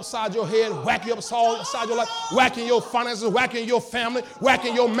whack you all upside your head, whack you upside your life, whacking your finances, whacking your family,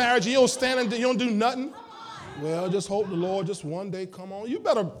 whacking your marriage. You don't stand and you don't do nothing. Well, just hope the Lord just one day come on. You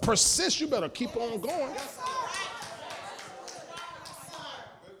better persist. You better keep on going.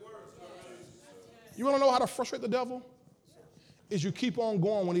 You want to know how to frustrate the devil? Is you keep on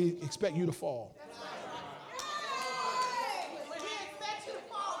going when he expects you to fall.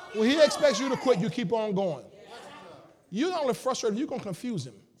 When he expects you to quit, you keep on going. You're not only frustrated, you're going to confuse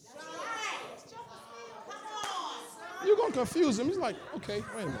him. You're going to confuse him. He's like, okay,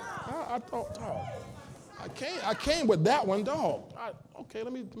 wait a minute. I thought, dog, I came with that one, dog. Okay,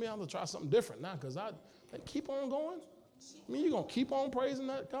 let me have to try something different now because I keep on going. I mean, you're going to keep on praising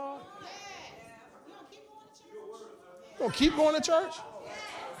that God? You're going to keep going to church?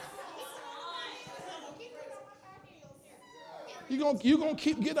 You gonna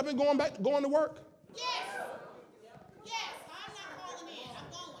keep getting up and going to work? Yes. Yes, I'm not calling in. I'm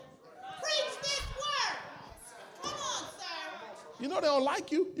going. Preach this word. You know they don't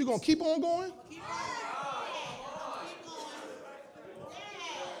like you. You're going to keep on going?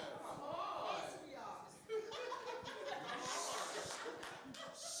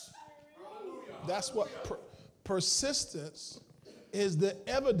 That's what persistence is, the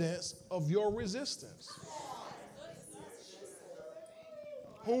evidence of your resistance.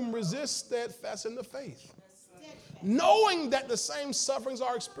 Whom resists steadfast in the faith, knowing that the same sufferings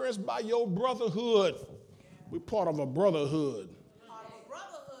are experienced by your brotherhood. We're part of a brotherhood. Part of a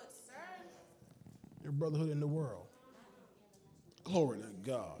brotherhood, sir. Your brotherhood in the world. Glory to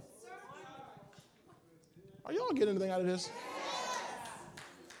God. Are y'all getting anything out of this?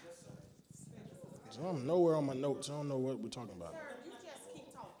 So I'm nowhere on my notes. I don't know what we're talking about. Sir, you just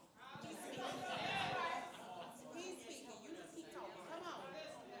keep talking. He's speaking. He's speaking. You just keep talking. Come on.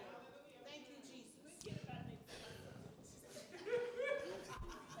 Thank you, Jesus.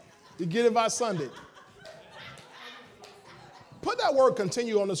 You get it by Sunday. Put that word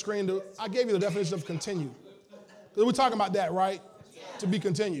continue on the screen. I gave you the definition of continue. Because we're talking about that, right? To be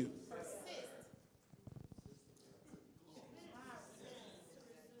continued.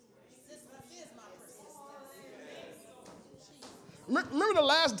 Remember the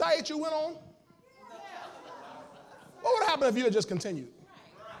last diet you went on? What would happen if you had just continued?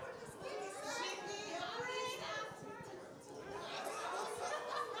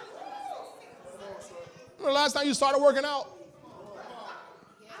 Remember the last time you started working out?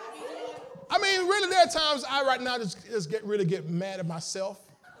 I mean, really, there are times I right now just really get mad at myself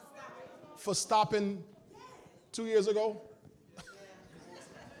for stopping 2 years ago.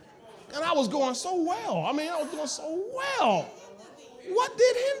 And I was going so well. I mean, I was doing so well. What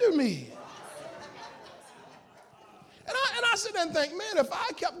did hinder me? And I sit there and think, man, if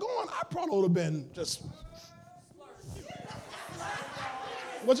I kept going, I probably would have been just.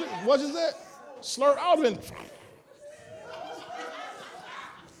 What is that? Slurp. I would have been.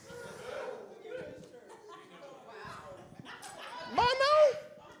 By now?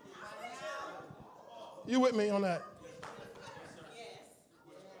 You with me on that?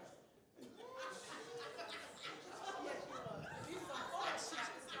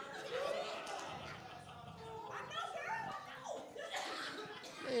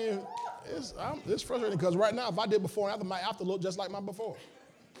 Man, it's frustrating because right now, if I did before and after, my after look just like my before.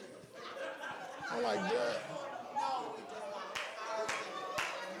 I'm like, yeah.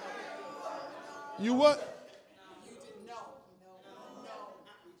 You what?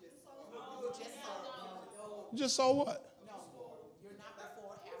 You just saw what? No, you're not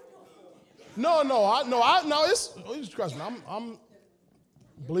before, after, before. No. It's trust me. I'm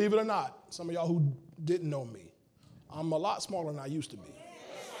believe it or not. Some of y'all who didn't know me, I'm a lot smaller than I used to be.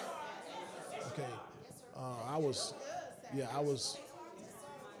 Okay,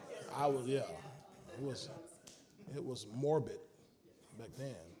 It was morbid back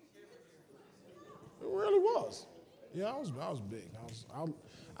then. It really was. Yeah, I was big.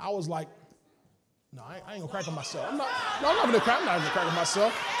 I was like. No, I ain't gonna crack on myself. I'm not gonna crack on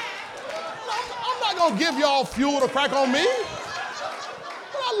myself. I'm not gonna give y'all fuel to crack on me.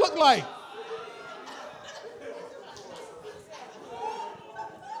 What I look like?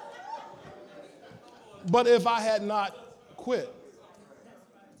 But if I had not quit,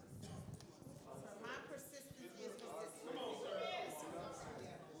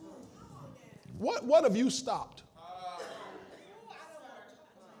 what have you stopped?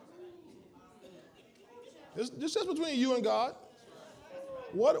 This is just between you and God.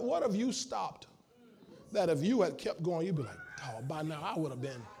 What have you stopped that if you had kept going, you'd be like, oh, by now I would have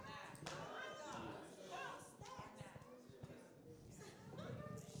been.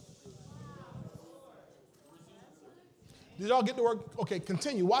 Did y'all get to work? Okay,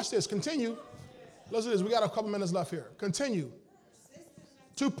 continue. Watch this. Continue. Listen to this. We got a couple minutes left here. Continue.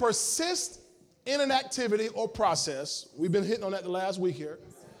 To persist in an activity or process. We've been hitting on that the last week here.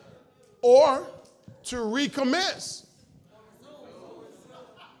 Or to recommence.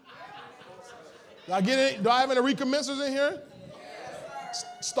 Do I get it? Do I have any recommencers in here?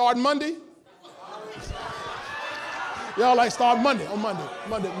 Start Monday? Y'all like start Monday? On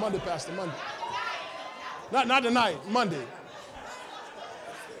Monday, Pastor, Monday. Not tonight, Monday.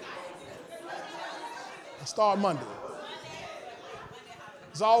 Start Monday.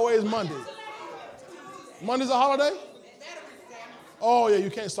 It's always Monday. Monday's a holiday? Oh yeah, you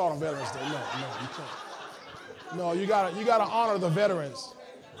can't start on Veterans Day. No, you can't. No, you gotta honor the veterans.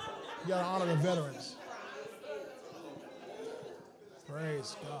 You gotta honor the veterans.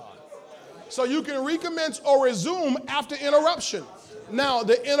 Praise God. So you can recommence or resume after interruption. Now,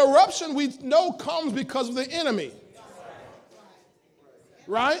 the interruption we know comes because of the enemy.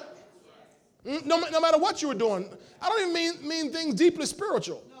 Right? No matter what you were doing. I don't even mean things deeply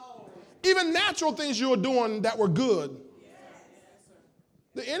spiritual. Even natural things you were doing that were good.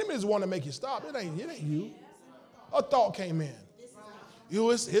 The enemy is the one to make you stop. It ain't you. A thought came in.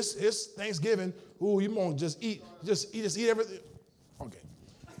 It's Thanksgiving. Ooh, you won't just eat everything.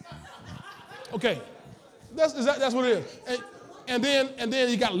 Okay. That's what it is. And then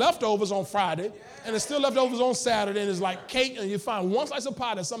you got leftovers on Friday, and there's still leftovers on Saturday, and it's like cake, and you find one slice of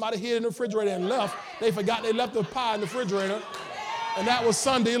pie that somebody hid in the refrigerator and left. They forgot they left the pie in the refrigerator, and that was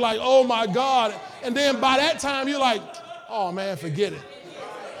Sunday. Like, oh my God. And then by that time, you're like, oh man, forget it.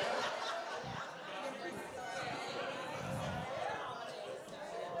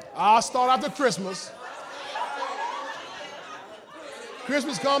 I'll start after Christmas.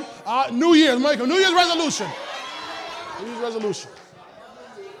 Christmas come, New Year's, make a New Year's resolution. New Year's resolution.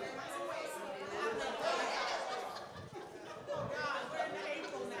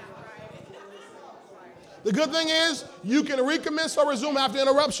 The good thing is you can recommence or resume after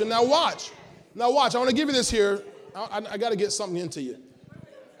interruption. Now watch. I want to give you this here. I got to get something into you.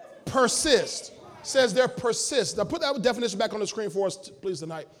 Persist. Says there persist. Now put that definition back on the screen for us, please,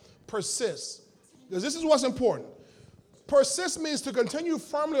 tonight. Persist. Because this is what's important. Persist means to continue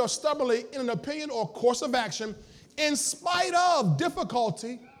firmly or stubbornly in an opinion or course of action in spite of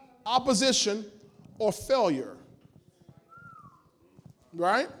difficulty, opposition, or failure.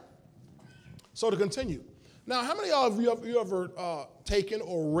 Right? So to continue. Now, how many of you ever taken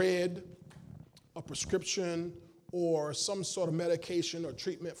or read a prescription or some sort of medication or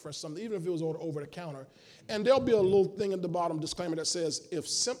treatment for something, even if it was over the counter, and there'll be a little thing at the bottom, disclaimer that says, if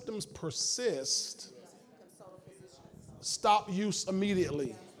symptoms persist, stop use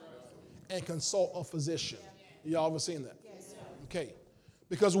immediately and consult a physician. Y'all ever seen that? Okay.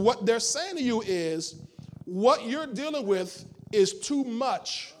 Because what they're saying to you is, what you're dealing with is too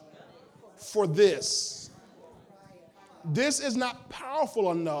much for this. This is not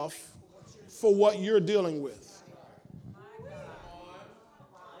powerful enough for what you're dealing with.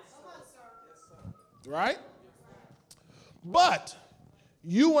 Right? But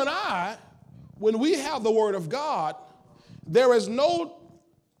you and I, when we have the Word of God, there is no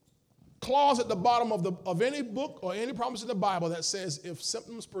clause at the bottom of any book or any promise in the Bible that says if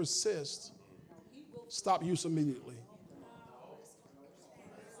symptoms persist, stop use immediately.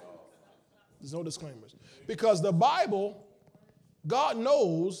 There's no disclaimers. Because the Bible, God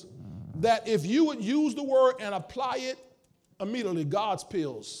knows that if you would use the word and apply it immediately, God's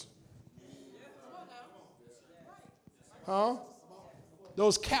pills. Huh?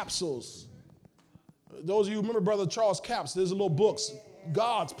 Those capsules. Those of you who remember Brother Charles Capps, there's little books,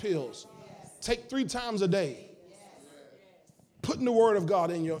 God's pills. Take 3 times a day. Putting the word of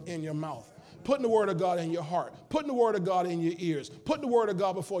God in your mouth. Putting the word of God in your heart. Putting the word of God in your ears. Putting the word of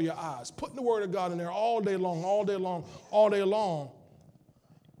God before your eyes. Putting the word of God in there all day long, all day long, all day long.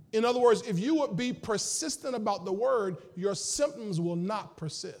 In other words, if you would be persistent about the word, your symptoms will not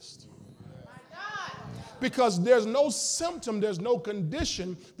persist. Because there's no symptom, there's no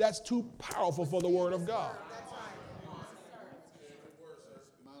condition that's too powerful for the word of God.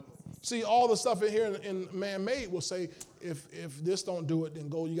 See, all the stuff in here in man-made will say, if this don't do it,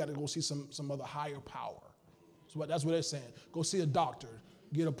 then you got to go see some other higher power. So that's what they're saying. Go see a doctor,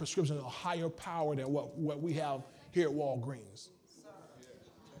 get a prescription of a higher power than what we have here at Walgreens.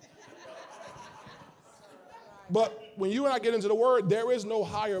 But when you and I get into the word, there is no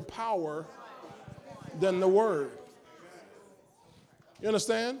higher power than the word. You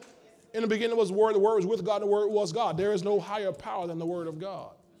understand? In the beginning was the word was with God, and the word was God. There is no higher power than the word of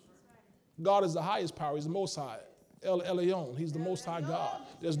God. God is the highest power. He's the most high. El Elyon. He's the most high God.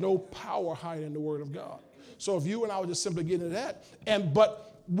 There's no power higher than the word of God. So if you and I would just simply get into that,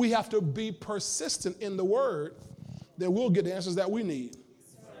 but we have to be persistent in the word, then we'll get the answers that we need.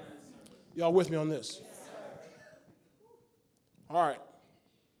 Y'all with me on this? All right.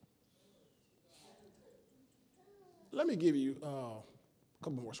 Let me give you a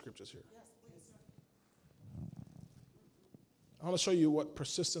couple more scriptures here. I want to show you what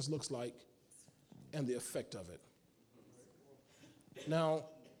persistence looks like and the effect of it. Now,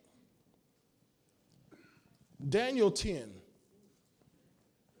 Daniel 10,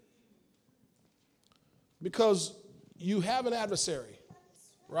 because you have an adversary,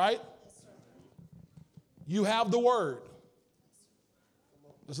 right? You have the word.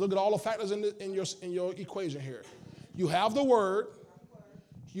 Let's look at all the factors in your equation here. You have the word,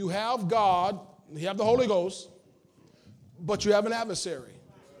 you have God, you have the Holy Ghost, but you have an adversary.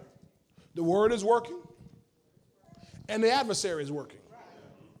 The word is working, and the adversary is working.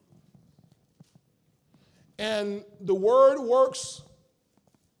 And the word works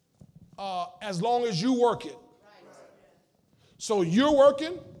as long as you work it. So you're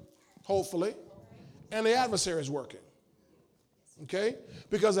working, hopefully, and the adversary is working. Okay?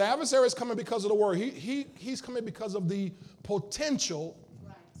 Because the adversary is coming because of the word. He's coming because of the potential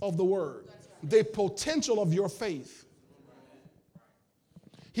of the word, the potential of your faith.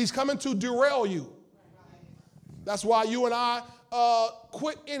 He's coming to derail you. That's why you and I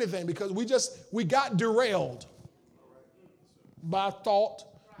quit anything, because we got derailed by thought,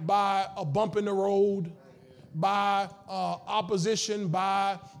 by a bump in the road, by opposition,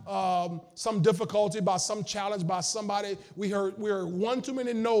 by some difficulty, by some challenge, by somebody. We heard one too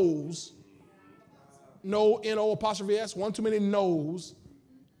many no's, no, N-O apostrophe S, one too many no's,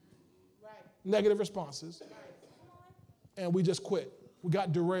 negative responses, and we just quit. We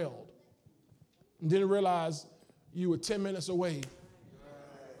got derailed and didn't realize you were 10 minutes away,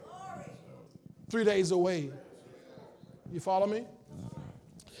 3 days away. You follow me?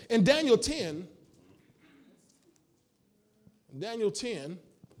 In Daniel 10,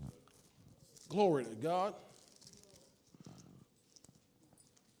 glory to God,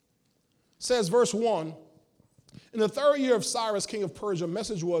 says verse 1, in the 3rd year of Cyrus, king of Persia, a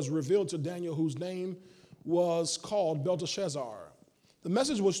message was revealed to Daniel, whose name was called Belteshazzar. The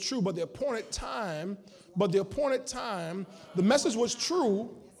message was true, but the appointed time, the message was true.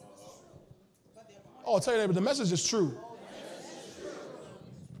 Oh, I'll tell you that, the message is true.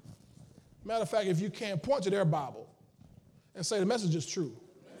 Matter of fact, if you can't point to their Bible and say the message is true.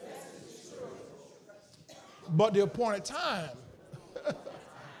 But the appointed time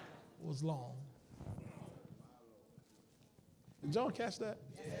was long. Did y'all catch that?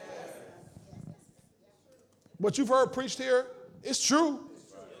 What you've heard preached here, it's true.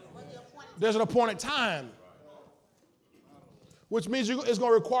 There's an appointed time, which means it's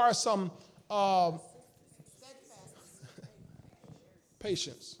going to require some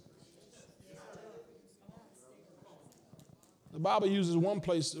patience. The Bible uses one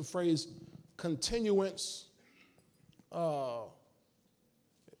place the phrase continuance,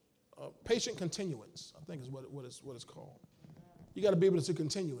 patient continuance, I think is what it's called. You got to be able to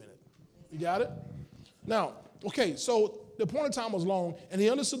continue in it. You got it? Now, okay, so the appointed time was long, and he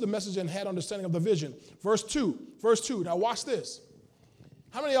understood the message and had understanding of the vision. Verse 2. Now watch this.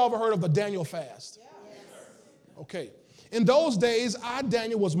 How many of y'all ever heard of the Daniel fast? Okay. In those days, I,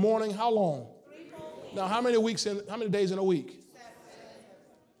 Daniel, was mourning how long? Now, how many days in a week?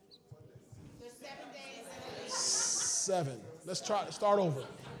 7. Let's start over.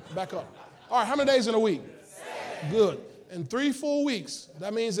 Back up. All right, how many days in a week? 7. Good. In 3 full weeks,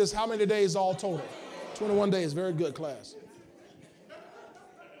 that means it's how many days all total? 21 days. Very good, class.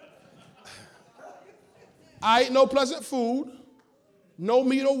 I ate no pleasant food. No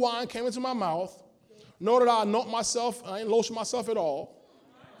meat or wine came into my mouth. Nor did I anoint myself. I ain't lotion myself at all.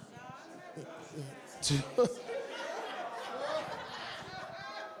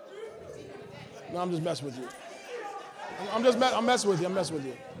 No, I'm just messing with you. I'm messing with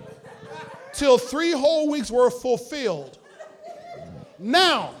you. Till 3 whole weeks were fulfilled.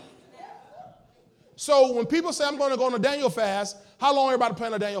 Now, so when people say I'm going to go on a Daniel fast, how long everybody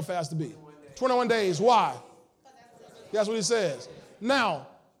plan a Daniel fast to be? 21 days. Why? That's what he says. Now,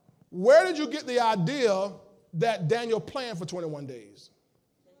 where did you get the idea that Daniel planned for 21 days?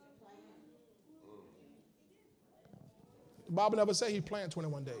 The Bible never said he planned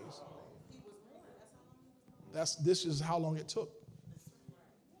 21 days. This is how long it took.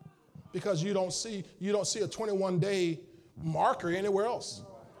 Because you don't see a 21-day marker anywhere else.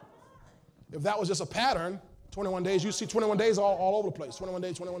 If that was just a pattern, 21 days, you see 21 days all over the place. 21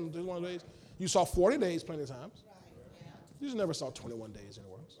 days, 21 days. You saw 40 days plenty of times. You just never saw 21 days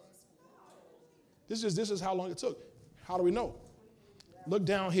anywhere else. This is how long it took. How do we know? Look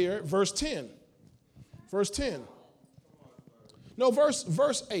down here, verse 10. Verse 10. No,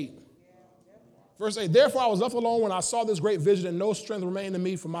 verse 8. Verse 8, therefore I was left alone when I saw this great vision, and no strength remained in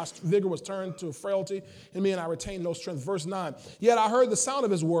me, for my vigor was turned to frailty in me, and I retained no strength. Verse 9, yet I heard the sound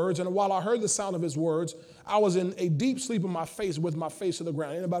of his words, and while I heard the sound of his words, I was in a deep sleep in my face, with my face to the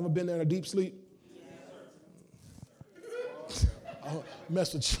ground. Anybody ever been there in a deep sleep? I'll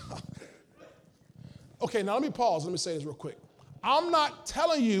mess with you. Okay, now let me pause. Let me say this real quick. I'm not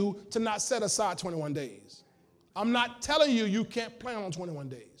telling you to not set aside 21 days. I'm not telling you you can't plan on 21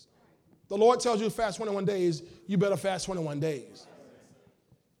 days. The Lord tells you to fast 21 days, you better fast 21 days.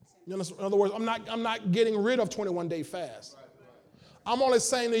 You understand? In other words, I'm not getting rid of 21-day fast. I'm only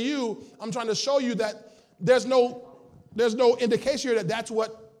saying to you, I'm trying to show you that there's no indication here that that's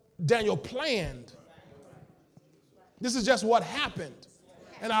what Daniel planned. This is just what happened.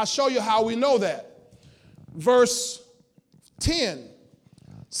 And I'll show you how we know that. Verse 10,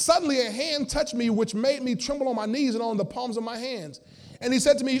 Suddenly a hand touched me, which made me tremble on my knees and on the palms of my hands. And he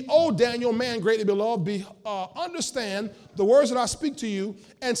said to me, O Daniel, man greatly beloved, understand the words that I speak to you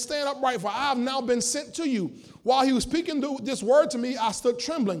and stand upright, for I have now been sent to you. While he was speaking this word to me, I stood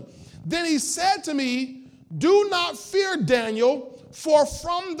trembling. Then he said to me, do not fear, Daniel, for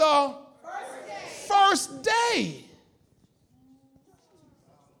from the first day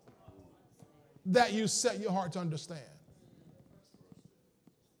that you set your heart to understand.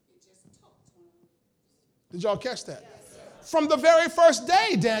 Did y'all catch that? From the very first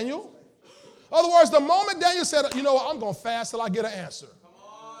day, Daniel. In other words, the moment Daniel said, you know what, I'm going to fast till I get an answer.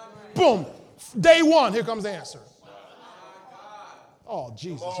 Boom. Day one, here comes the answer. Oh,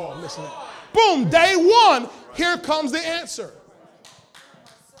 Jesus, y'all missing it. Boom, day one, here comes the answer.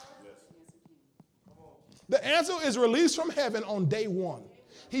 The answer is released from heaven on day one.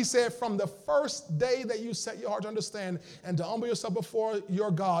 He said, from the first day that you set your heart to understand and to humble yourself before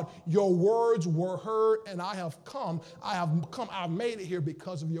your God, your words were heard, and I have made it here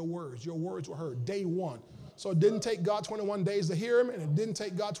because of your words. Your words were heard, day one. So it didn't take God 21 days to hear him, and it didn't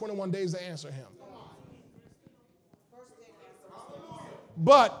take God 21 days to answer him.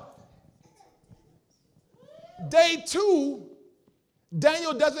 But day two,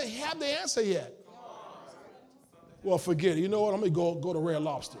 Daniel doesn't have the answer yet. Well, forget it. You know what? I'm going to go to Red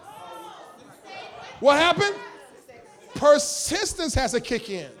Lobster. What happened? Persistence has to kick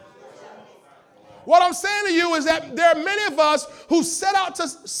in. What I'm saying to you is that there are many of us who set out to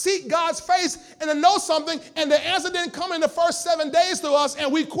seek God's face and to know something, and the answer didn't come in the first 7 days to us,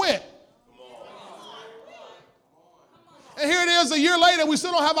 and we quit. And here it is a year later, we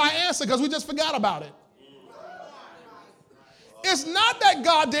still don't have our answer because we just forgot about it. It's not that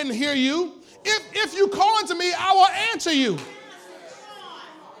God didn't hear you. If you call unto me, I will answer you.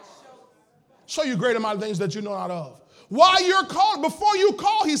 Show you great amount of things that you know not of. While you're calling, before you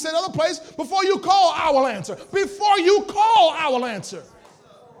call, he said other place, before you call, I will answer. Before you call, I will answer.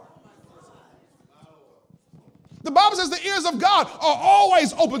 The Bible says the ears of God are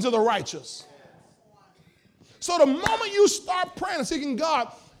always open to the righteous. So the moment you start praying and seeking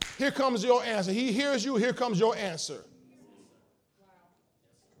God, here comes your answer. He hears you, here comes your answer.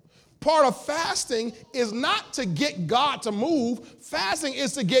 Part of fasting is not to get God to move. Fasting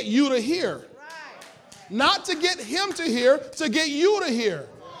is to get you to hear. Not to get him to hear, to get you to hear.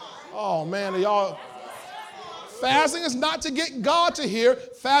 Oh, man, y'all. Fasting is not to get God to hear.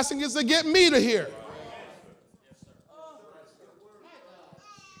 Fasting is to get me to hear.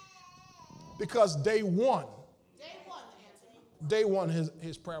 Because day one,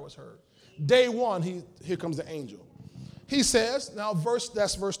 his prayer was heard. Day one, here comes the angel. He says, now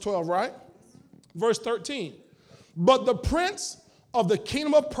that's verse 12, right? Verse 13. But the prince of the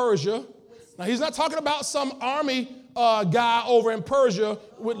kingdom of Persia, now he's not talking about some army guy over in Persia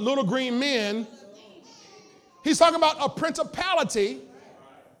with little green men. He's talking about a principality.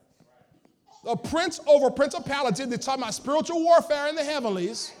 A prince over principality. They're talking about spiritual warfare in the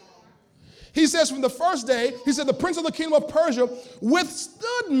heavenlies. He says from the first day, he said, the prince of the kingdom of Persia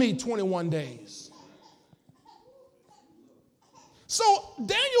withstood me 21 days. So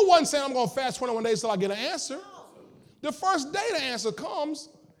Daniel wasn't saying, I'm going to fast 21 days till I get an answer. The first day the answer comes,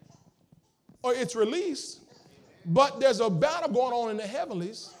 or it's released, but there's a battle going on in the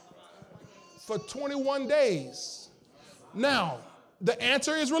heavenlies for 21 days. Now, the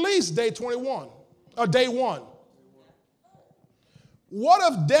answer is released day 21, or day one.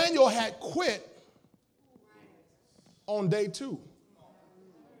 What if Daniel had quit on day two?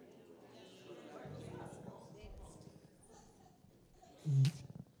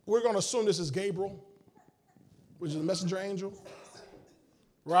 We're going to assume this is Gabriel, which is the messenger angel,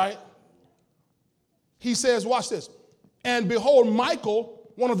 right? He says, watch this. And behold,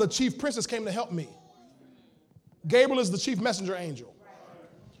 Michael, one of the chief princes, came to help me. Gabriel is the chief messenger angel.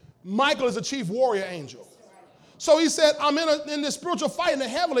 Michael is the chief warrior angel. So he said, I'm in this spiritual fight in the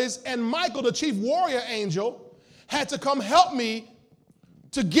heavenlies, and Michael, the chief warrior angel, had to come help me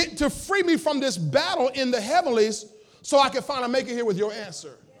to free me from this battle in the heavenlies so I could finally make it here with your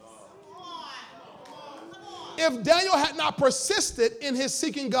answer. If Daniel had not persisted in his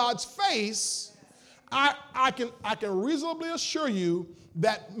seeking God's face, I can reasonably assure you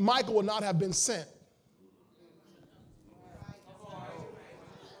that Michael would not have been sent.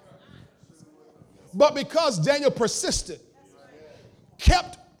 But because Daniel persisted,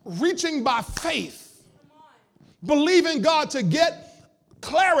 kept reaching by faith, believing God to get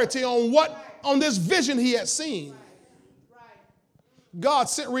clarity on this vision he had seen, God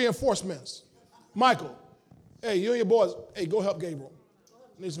sent reinforcements. Michael, hey, you and your boys, hey, go help Gabriel.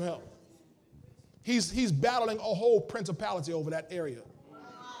 Need some help. He's battling a whole principality over that area.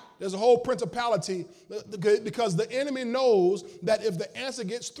 There's a whole principality because the enemy knows that if the answer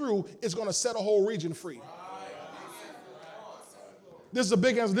gets through, it's going to set a whole region free. This is a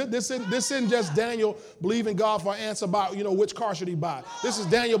big answer. This isn't just Daniel believing God for an answer about, which car should he buy. This is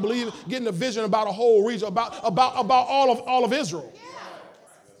Daniel getting a vision about a whole region, about all of Israel.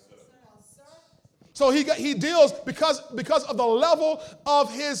 So he deals because of the level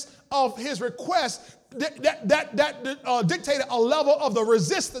of his request that dictated a level of the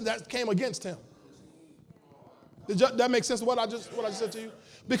resistance that came against him. Did that make sense? What I just said to you?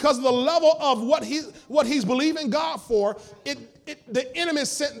 Because of the level of what he's believing God for, the enemy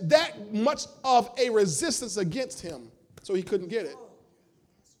sent that much of a resistance against him, so he couldn't get it.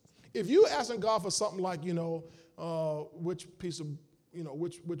 If you asking God for something like, which piece of,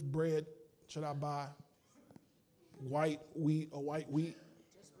 which bread should I buy? White wheat or white wheat?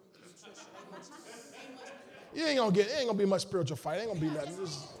 It ain't gonna be much spiritual fight. It ain't gonna be nothing.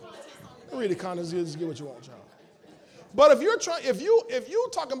 Just read the comments, just get what you want, child. But if you're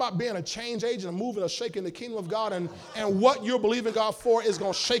talking about being a change agent and moving or shaking the kingdom of God, and what you're believing God for is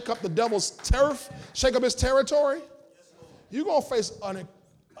going to shake up the devil's turf, shake up his territory, you're going to face an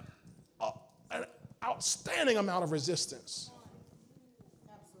outstanding amount of resistance.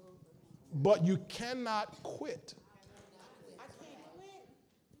 But you cannot quit.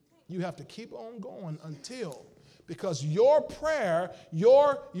 You have to keep on going until, because your prayer,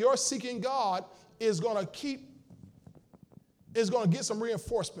 your seeking God is going to get some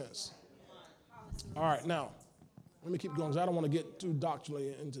reinforcements. All right, now, let me keep going because I don't want to get too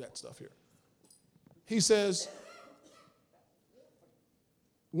doctrinally into that stuff here. He says,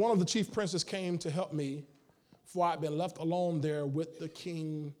 one of the chief princes came to help me, for I had been left alone there with the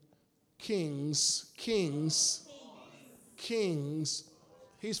kings.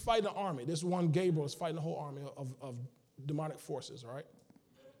 He's fighting an army. This one, Gabriel, is fighting a whole army of demonic forces, all right?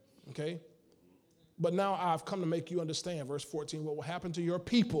 Okay? But now I've come to make you understand, verse 14, what will happen to your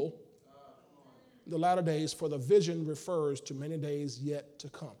people in the latter days, for the vision refers to many days yet to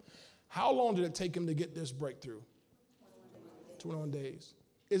come. How long did it take him to get this breakthrough? 21 days.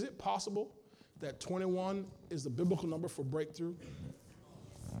 Is it possible that 21 is the biblical number for breakthrough?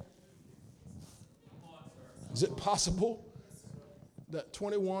 Is it possible that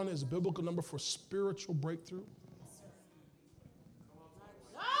 21 is a biblical number for spiritual breakthrough?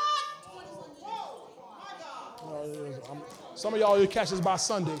 Some of y'all will catch this by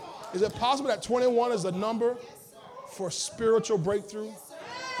Sunday. Is it possible that 21 is the number for spiritual breakthrough?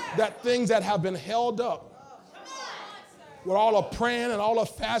 That things that have been held up with all the praying and all the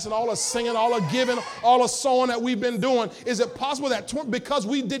fasting, all the singing, all the giving, all the sowing that we've been doing, is it possible that because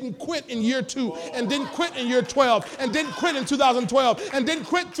we didn't quit in year 2 and didn't quit in year 12 and didn't quit in 2012 and didn't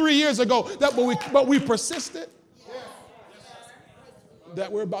quit 3 years ago, but we persisted?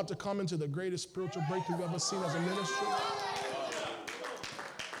 That we're about to come into the greatest spiritual breakthrough we've ever seen as a ministry?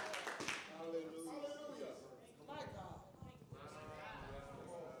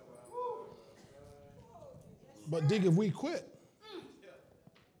 But dig, if we quit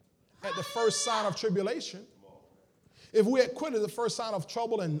at the first sign of tribulation, if we had quit at the first sign of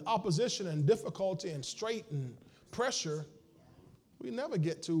trouble and opposition and difficulty and strait and pressure, we never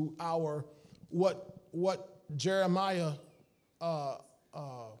get to our what Jeremiah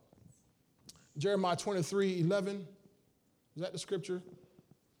 23:11, is that the scripture?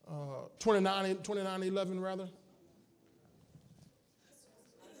 29:11 rather.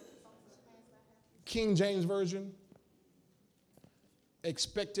 King James Version.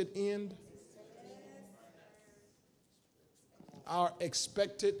 Expected end. Our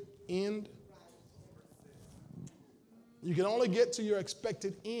expected end. You can only get to your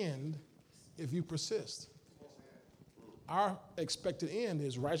expected end if you persist. Our expected end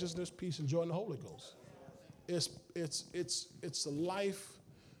is righteousness, peace, and joy in the Holy Ghost. It's a life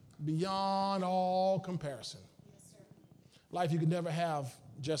beyond all comparison. Life you could never have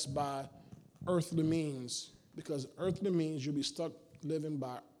just by earthly means, because earthly means you'll be stuck living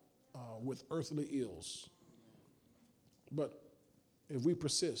with earthly ills. But if we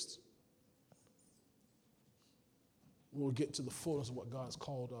persist, we'll get to the fullness of what God has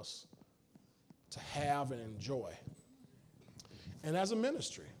called us to have and enjoy. And as a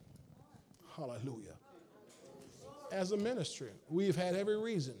ministry, hallelujah, as a ministry, we've had every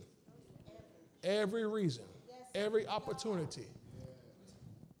reason, every opportunity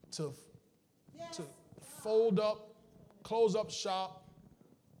to fold up, close up shop,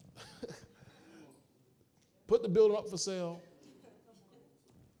 put the building up for sale,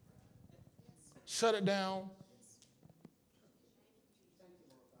 shut it down.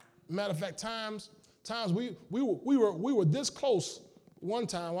 Matter of fact, times we were this close One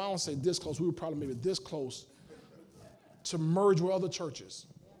time, well, I don't say this close, we were probably maybe this close to merge with other churches.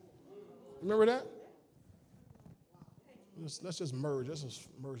 Remember that? Let's just merge. Let's just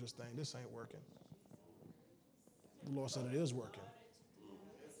merge this thing. This ain't working. The Lord said it is working.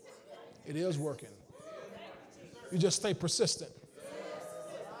 It is working. You just stay persistent.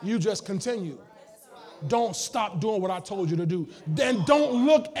 You just continue. Don't stop doing what I told you to do. Then don't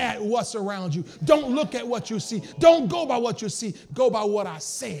look at what's around you. Don't look at what you see. Don't go by what you see. Go by what I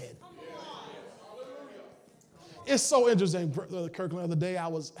said. It's so interesting, Brother Kirkland. The other day I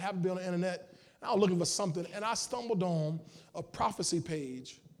happened to be on the internet. And I was looking for something, and I stumbled on a prophecy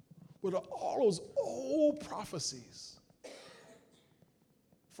page with all those old prophecies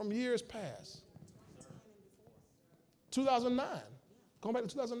from years past. 2009. Going back to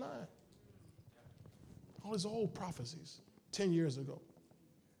 2009. All these old prophecies 10 years ago.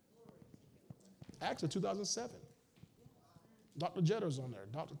 Actually, 2007. Dr. Jetter's on there,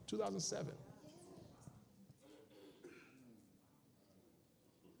 2007.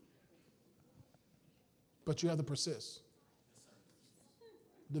 But you have to persist.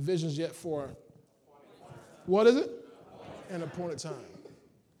 The vision's yet for, what is it? An appointed time.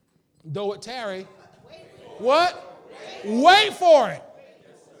 Though it tarry, what? Wait for it.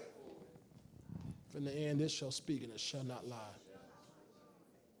 In the end, it shall speak and it shall not lie.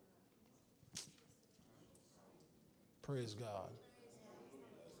 Praise God.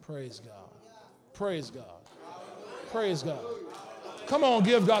 Praise God. Praise God. Praise God. Come on,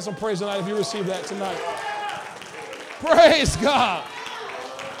 give God some praise tonight if you receive that tonight. Praise God.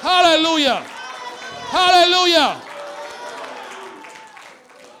 Hallelujah. Hallelujah.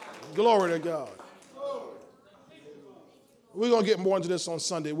 Glory to God. We're going to get more into this on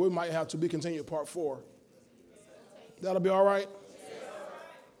Sunday. We might have to be continued part 4. That'll be all right?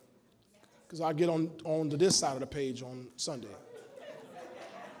 Because I'll get on to this side of the page on Sunday.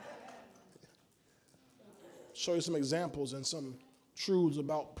 Show you some examples and some truths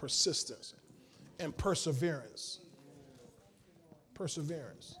about persistence and perseverance.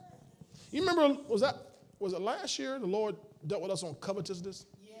 Perseverance. You remember, was it last year the Lord dealt with us on covetousness?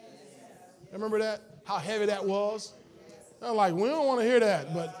 Yes. Remember that? How heavy that was? Yes. I'm like, we don't want to hear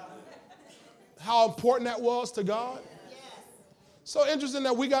that, but how important that was to God. Yes. So interesting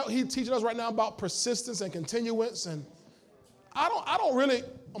that he teaching us right now about persistence and continuance, and I don't really,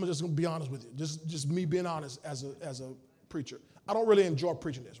 I'm just going to be honest with you, just me being honest as a preacher. I don't really enjoy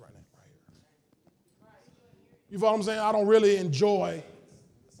preaching this right now. You know what I'm saying? I don't really enjoy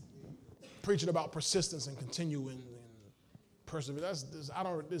preaching about persistence and continuing and perseverance.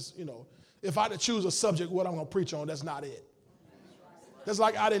 If I had to choose a subject, what I'm going to preach on, that's not it. That's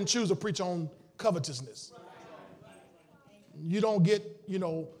like I didn't choose to preach on covetousness. You don't get,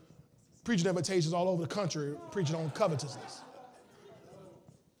 preaching invitations all over the country preaching on covetousness.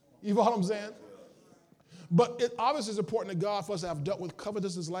 You know what I'm saying? But it obviously is important to God for us to have dealt with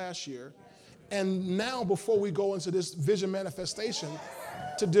covetousness last year. And now, before we go into this vision manifestation,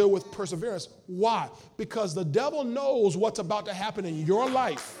 to deal with perseverance. Why? Because the devil knows what's about to happen in your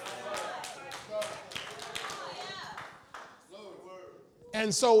life.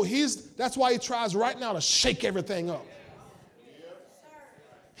 And so that's why he tries right now to shake everything up.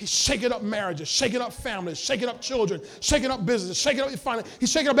 He's shaking up marriages, shaking up families, shaking up children, shaking up businesses, shaking up your finance.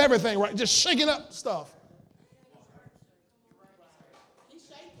 He's shaking up everything, right? Just shaking up stuff.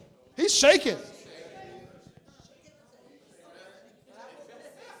 He's shaking.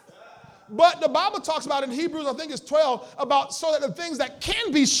 But the Bible talks about in Hebrews, I think it's 12, about so that the things that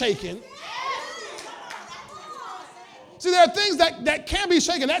can be shaken. See, there are things that can be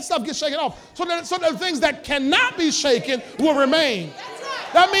shaken. That stuff gets shaken off. So that the things that cannot be shaken will remain.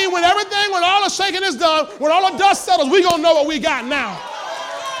 That means when all the shaking is done, when all the dust settles, we're going to know what we got now.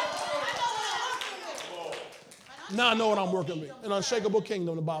 Now I know what I'm working with. An unshakable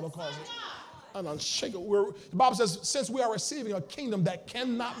kingdom, the Bible calls it. An unshakable. The Bible says, since we are receiving a kingdom that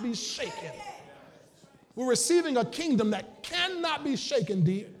cannot be shaken. We're receiving a kingdom that cannot be shaken,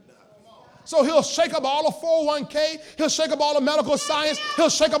 deep. So he'll shake up all the 401k. He'll shake up all the medical science. He'll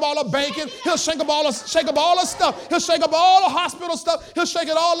shake up all the banking. He'll shake up all the stuff. He'll shake up all the hospital stuff. He'll shake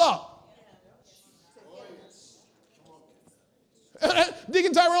it all up.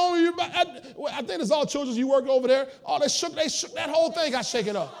 Deacon Tyrone, I think it's all children you work over there. Oh, they shook that whole thing got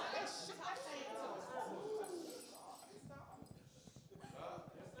shaken up.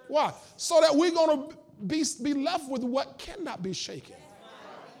 Why? So that we're going to be left with what cannot be shaken.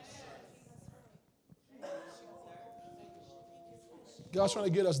 God's trying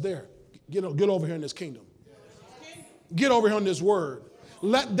to get us there. Get over here in this kingdom. Get over here in this word.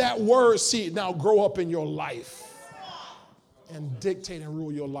 Let that word seed now grow up in your life. and dictate and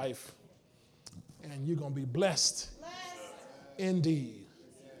rule your life. And you're going to be blessed indeed.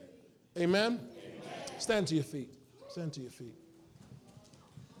 Amen? Stand to your feet. Stand to your feet.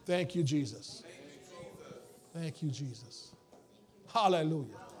 Thank you, Jesus. Thank you, Jesus.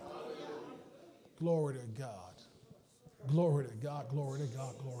 Hallelujah. Glory to God. Glory to God. Glory to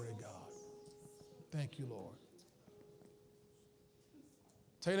God. Glory to God. Thank you, Lord.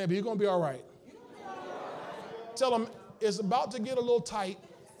 Tell your neighbor, you're going to be all right. Tell them it's about to get a little tight,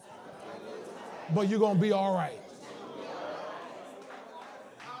 but you're going to be all right.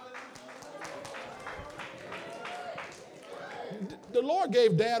 The Lord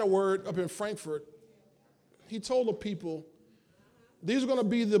gave Dad a word up in Frankfurt. He told the people, these are going to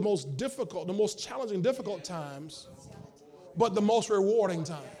be the most difficult, the most challenging, difficult times, but the most rewarding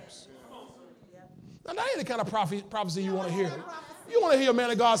times. Now, that ain't the kind of prophecy you want to hear. You want to hear a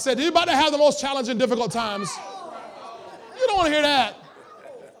man of God say, you're about to have the most challenging, difficult times. You don't want to hear that.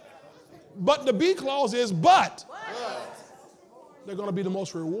 But the B clause is, but they're going to be the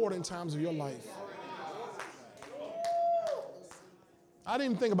most rewarding times of your life. I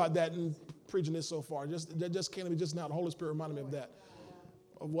didn't even think about that in preaching this so far. That just came to me just now. The Holy Spirit reminded me of that,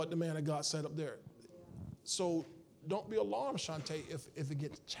 of what the man of God said up there. So don't be alarmed, Shantae, if it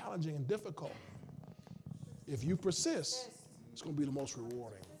gets challenging and difficult. If you persist, it's going to be the most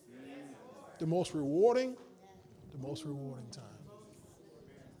rewarding. The most rewarding time.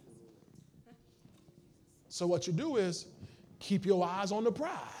 So what you do is keep your eyes on the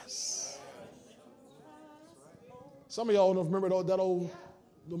prize. Some of y'all don't remember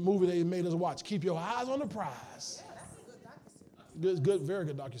the movie they made us watch. Keep your eyes on the prize. Good, very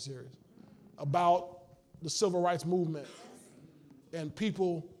good docuseries about the civil rights movement. And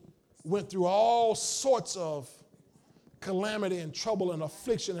people went through all sorts of calamity and trouble and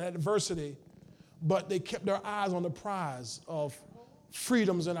affliction and adversity, but they kept their eyes on the prize of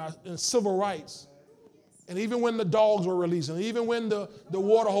freedoms and civil rights. And even when the dogs were released, and even when the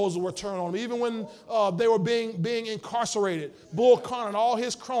water hoses were turned on, even when they were being incarcerated, Bull Connor and all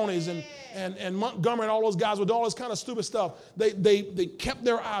his cronies and Montgomery and all those guys with all this kind of stupid stuff, they kept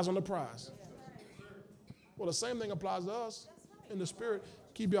their eyes on the prize. Well, the same thing applies to us in the spirit.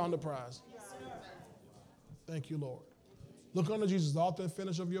 Keep your eye on the prize. Thank you, Lord. Look unto Jesus, the author and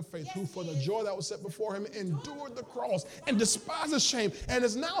finisher of your faith, who for the joy that was set before him endured the cross and despised the shame, and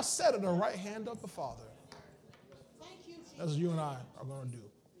is now set at the right hand of the Father. That's what you and I are going to do.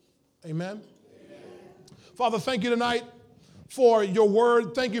 Amen? Father, thank you tonight for your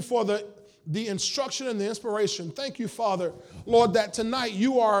word. Thank you for the instruction and the inspiration. Thank you, Father, Lord, that tonight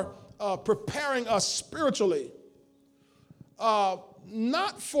you are preparing us spiritually,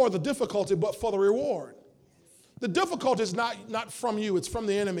 not for the difficulty, but for the reward. The difficulty is not from you, it's from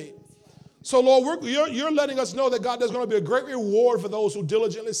the enemy. So, Lord, you're letting us know that, God, there's going to be a great reward for those who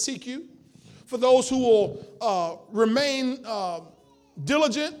diligently seek you, for those who will remain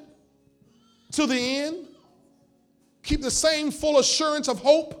diligent to the end, keep the same full assurance of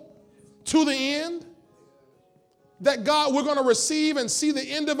hope to the end, that, God, we're going to receive and see the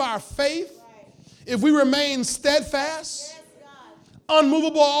end of our faith if we remain steadfast,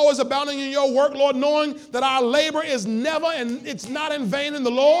 unmovable, always abounding in your work, Lord, knowing that our labor is never and it's not in vain in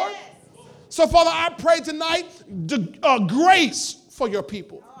the Lord. So, Father, I pray tonight grace for your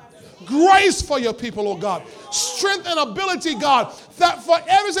people. Grace for your people, oh God. Strength and ability, God, that for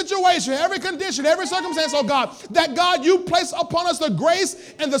every situation, every condition, every circumstance, oh God, that, God, you place upon us the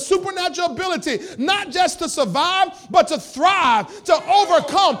grace and the supernatural ability, not just to survive, but to thrive, to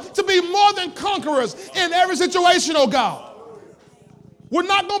overcome, to be more than conquerors in every situation, oh God. We're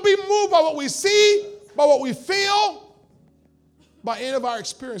not going to be moved by what we see, by what we feel, by any of our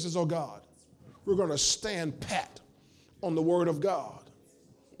experiences, oh God. We're going to stand pat on the word of God.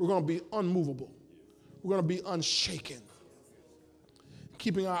 We're going to be unmovable. We're going to be unshaken,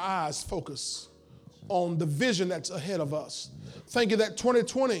 keeping our eyes focused on the vision that's ahead of us. Thank you that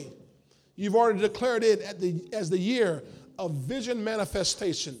 2020, you've already declared it as the year of vision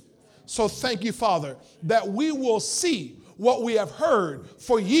manifestation. So thank you, Father, that we will see what we have heard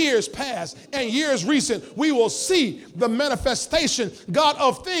for years past and years recent. We will see the manifestation, God,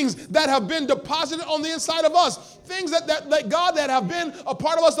 of things that have been deposited on the inside of us. Things that God, that have been a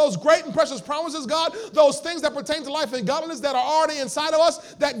part of us, those great and precious promises, God, those things that pertain to life and godliness that are already inside of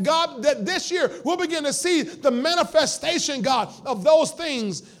us, that, God, that this year we'll begin to see the manifestation, God, of those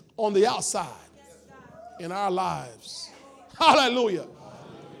things on the outside in our lives. Hallelujah.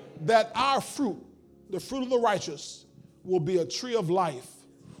 That our fruit, the fruit of the righteous, will be a tree of life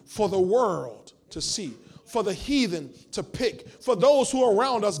for the world to see, for the heathen to pick, for those who are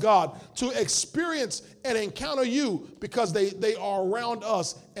around us, God, to experience and encounter you because they are around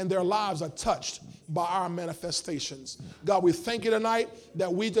us and their lives are touched by our manifestations. God, we thank you tonight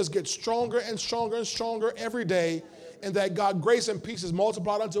that we just get stronger and stronger and stronger every day, and that, God, grace and peace is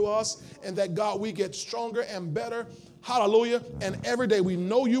multiplied unto us, and that, God, we get stronger and better. Hallelujah. And every day we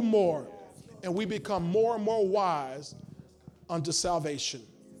know you more, and we become more and more wise unto salvation.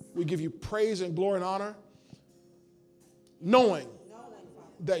 We give you praise and glory and honor, knowing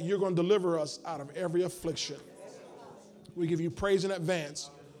that you're going to deliver us out of every affliction. We give you praise in advance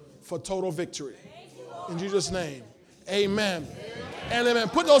for total victory. In Jesus' name, amen. And amen.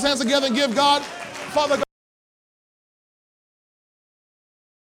 Put those hands together and give God, Father God.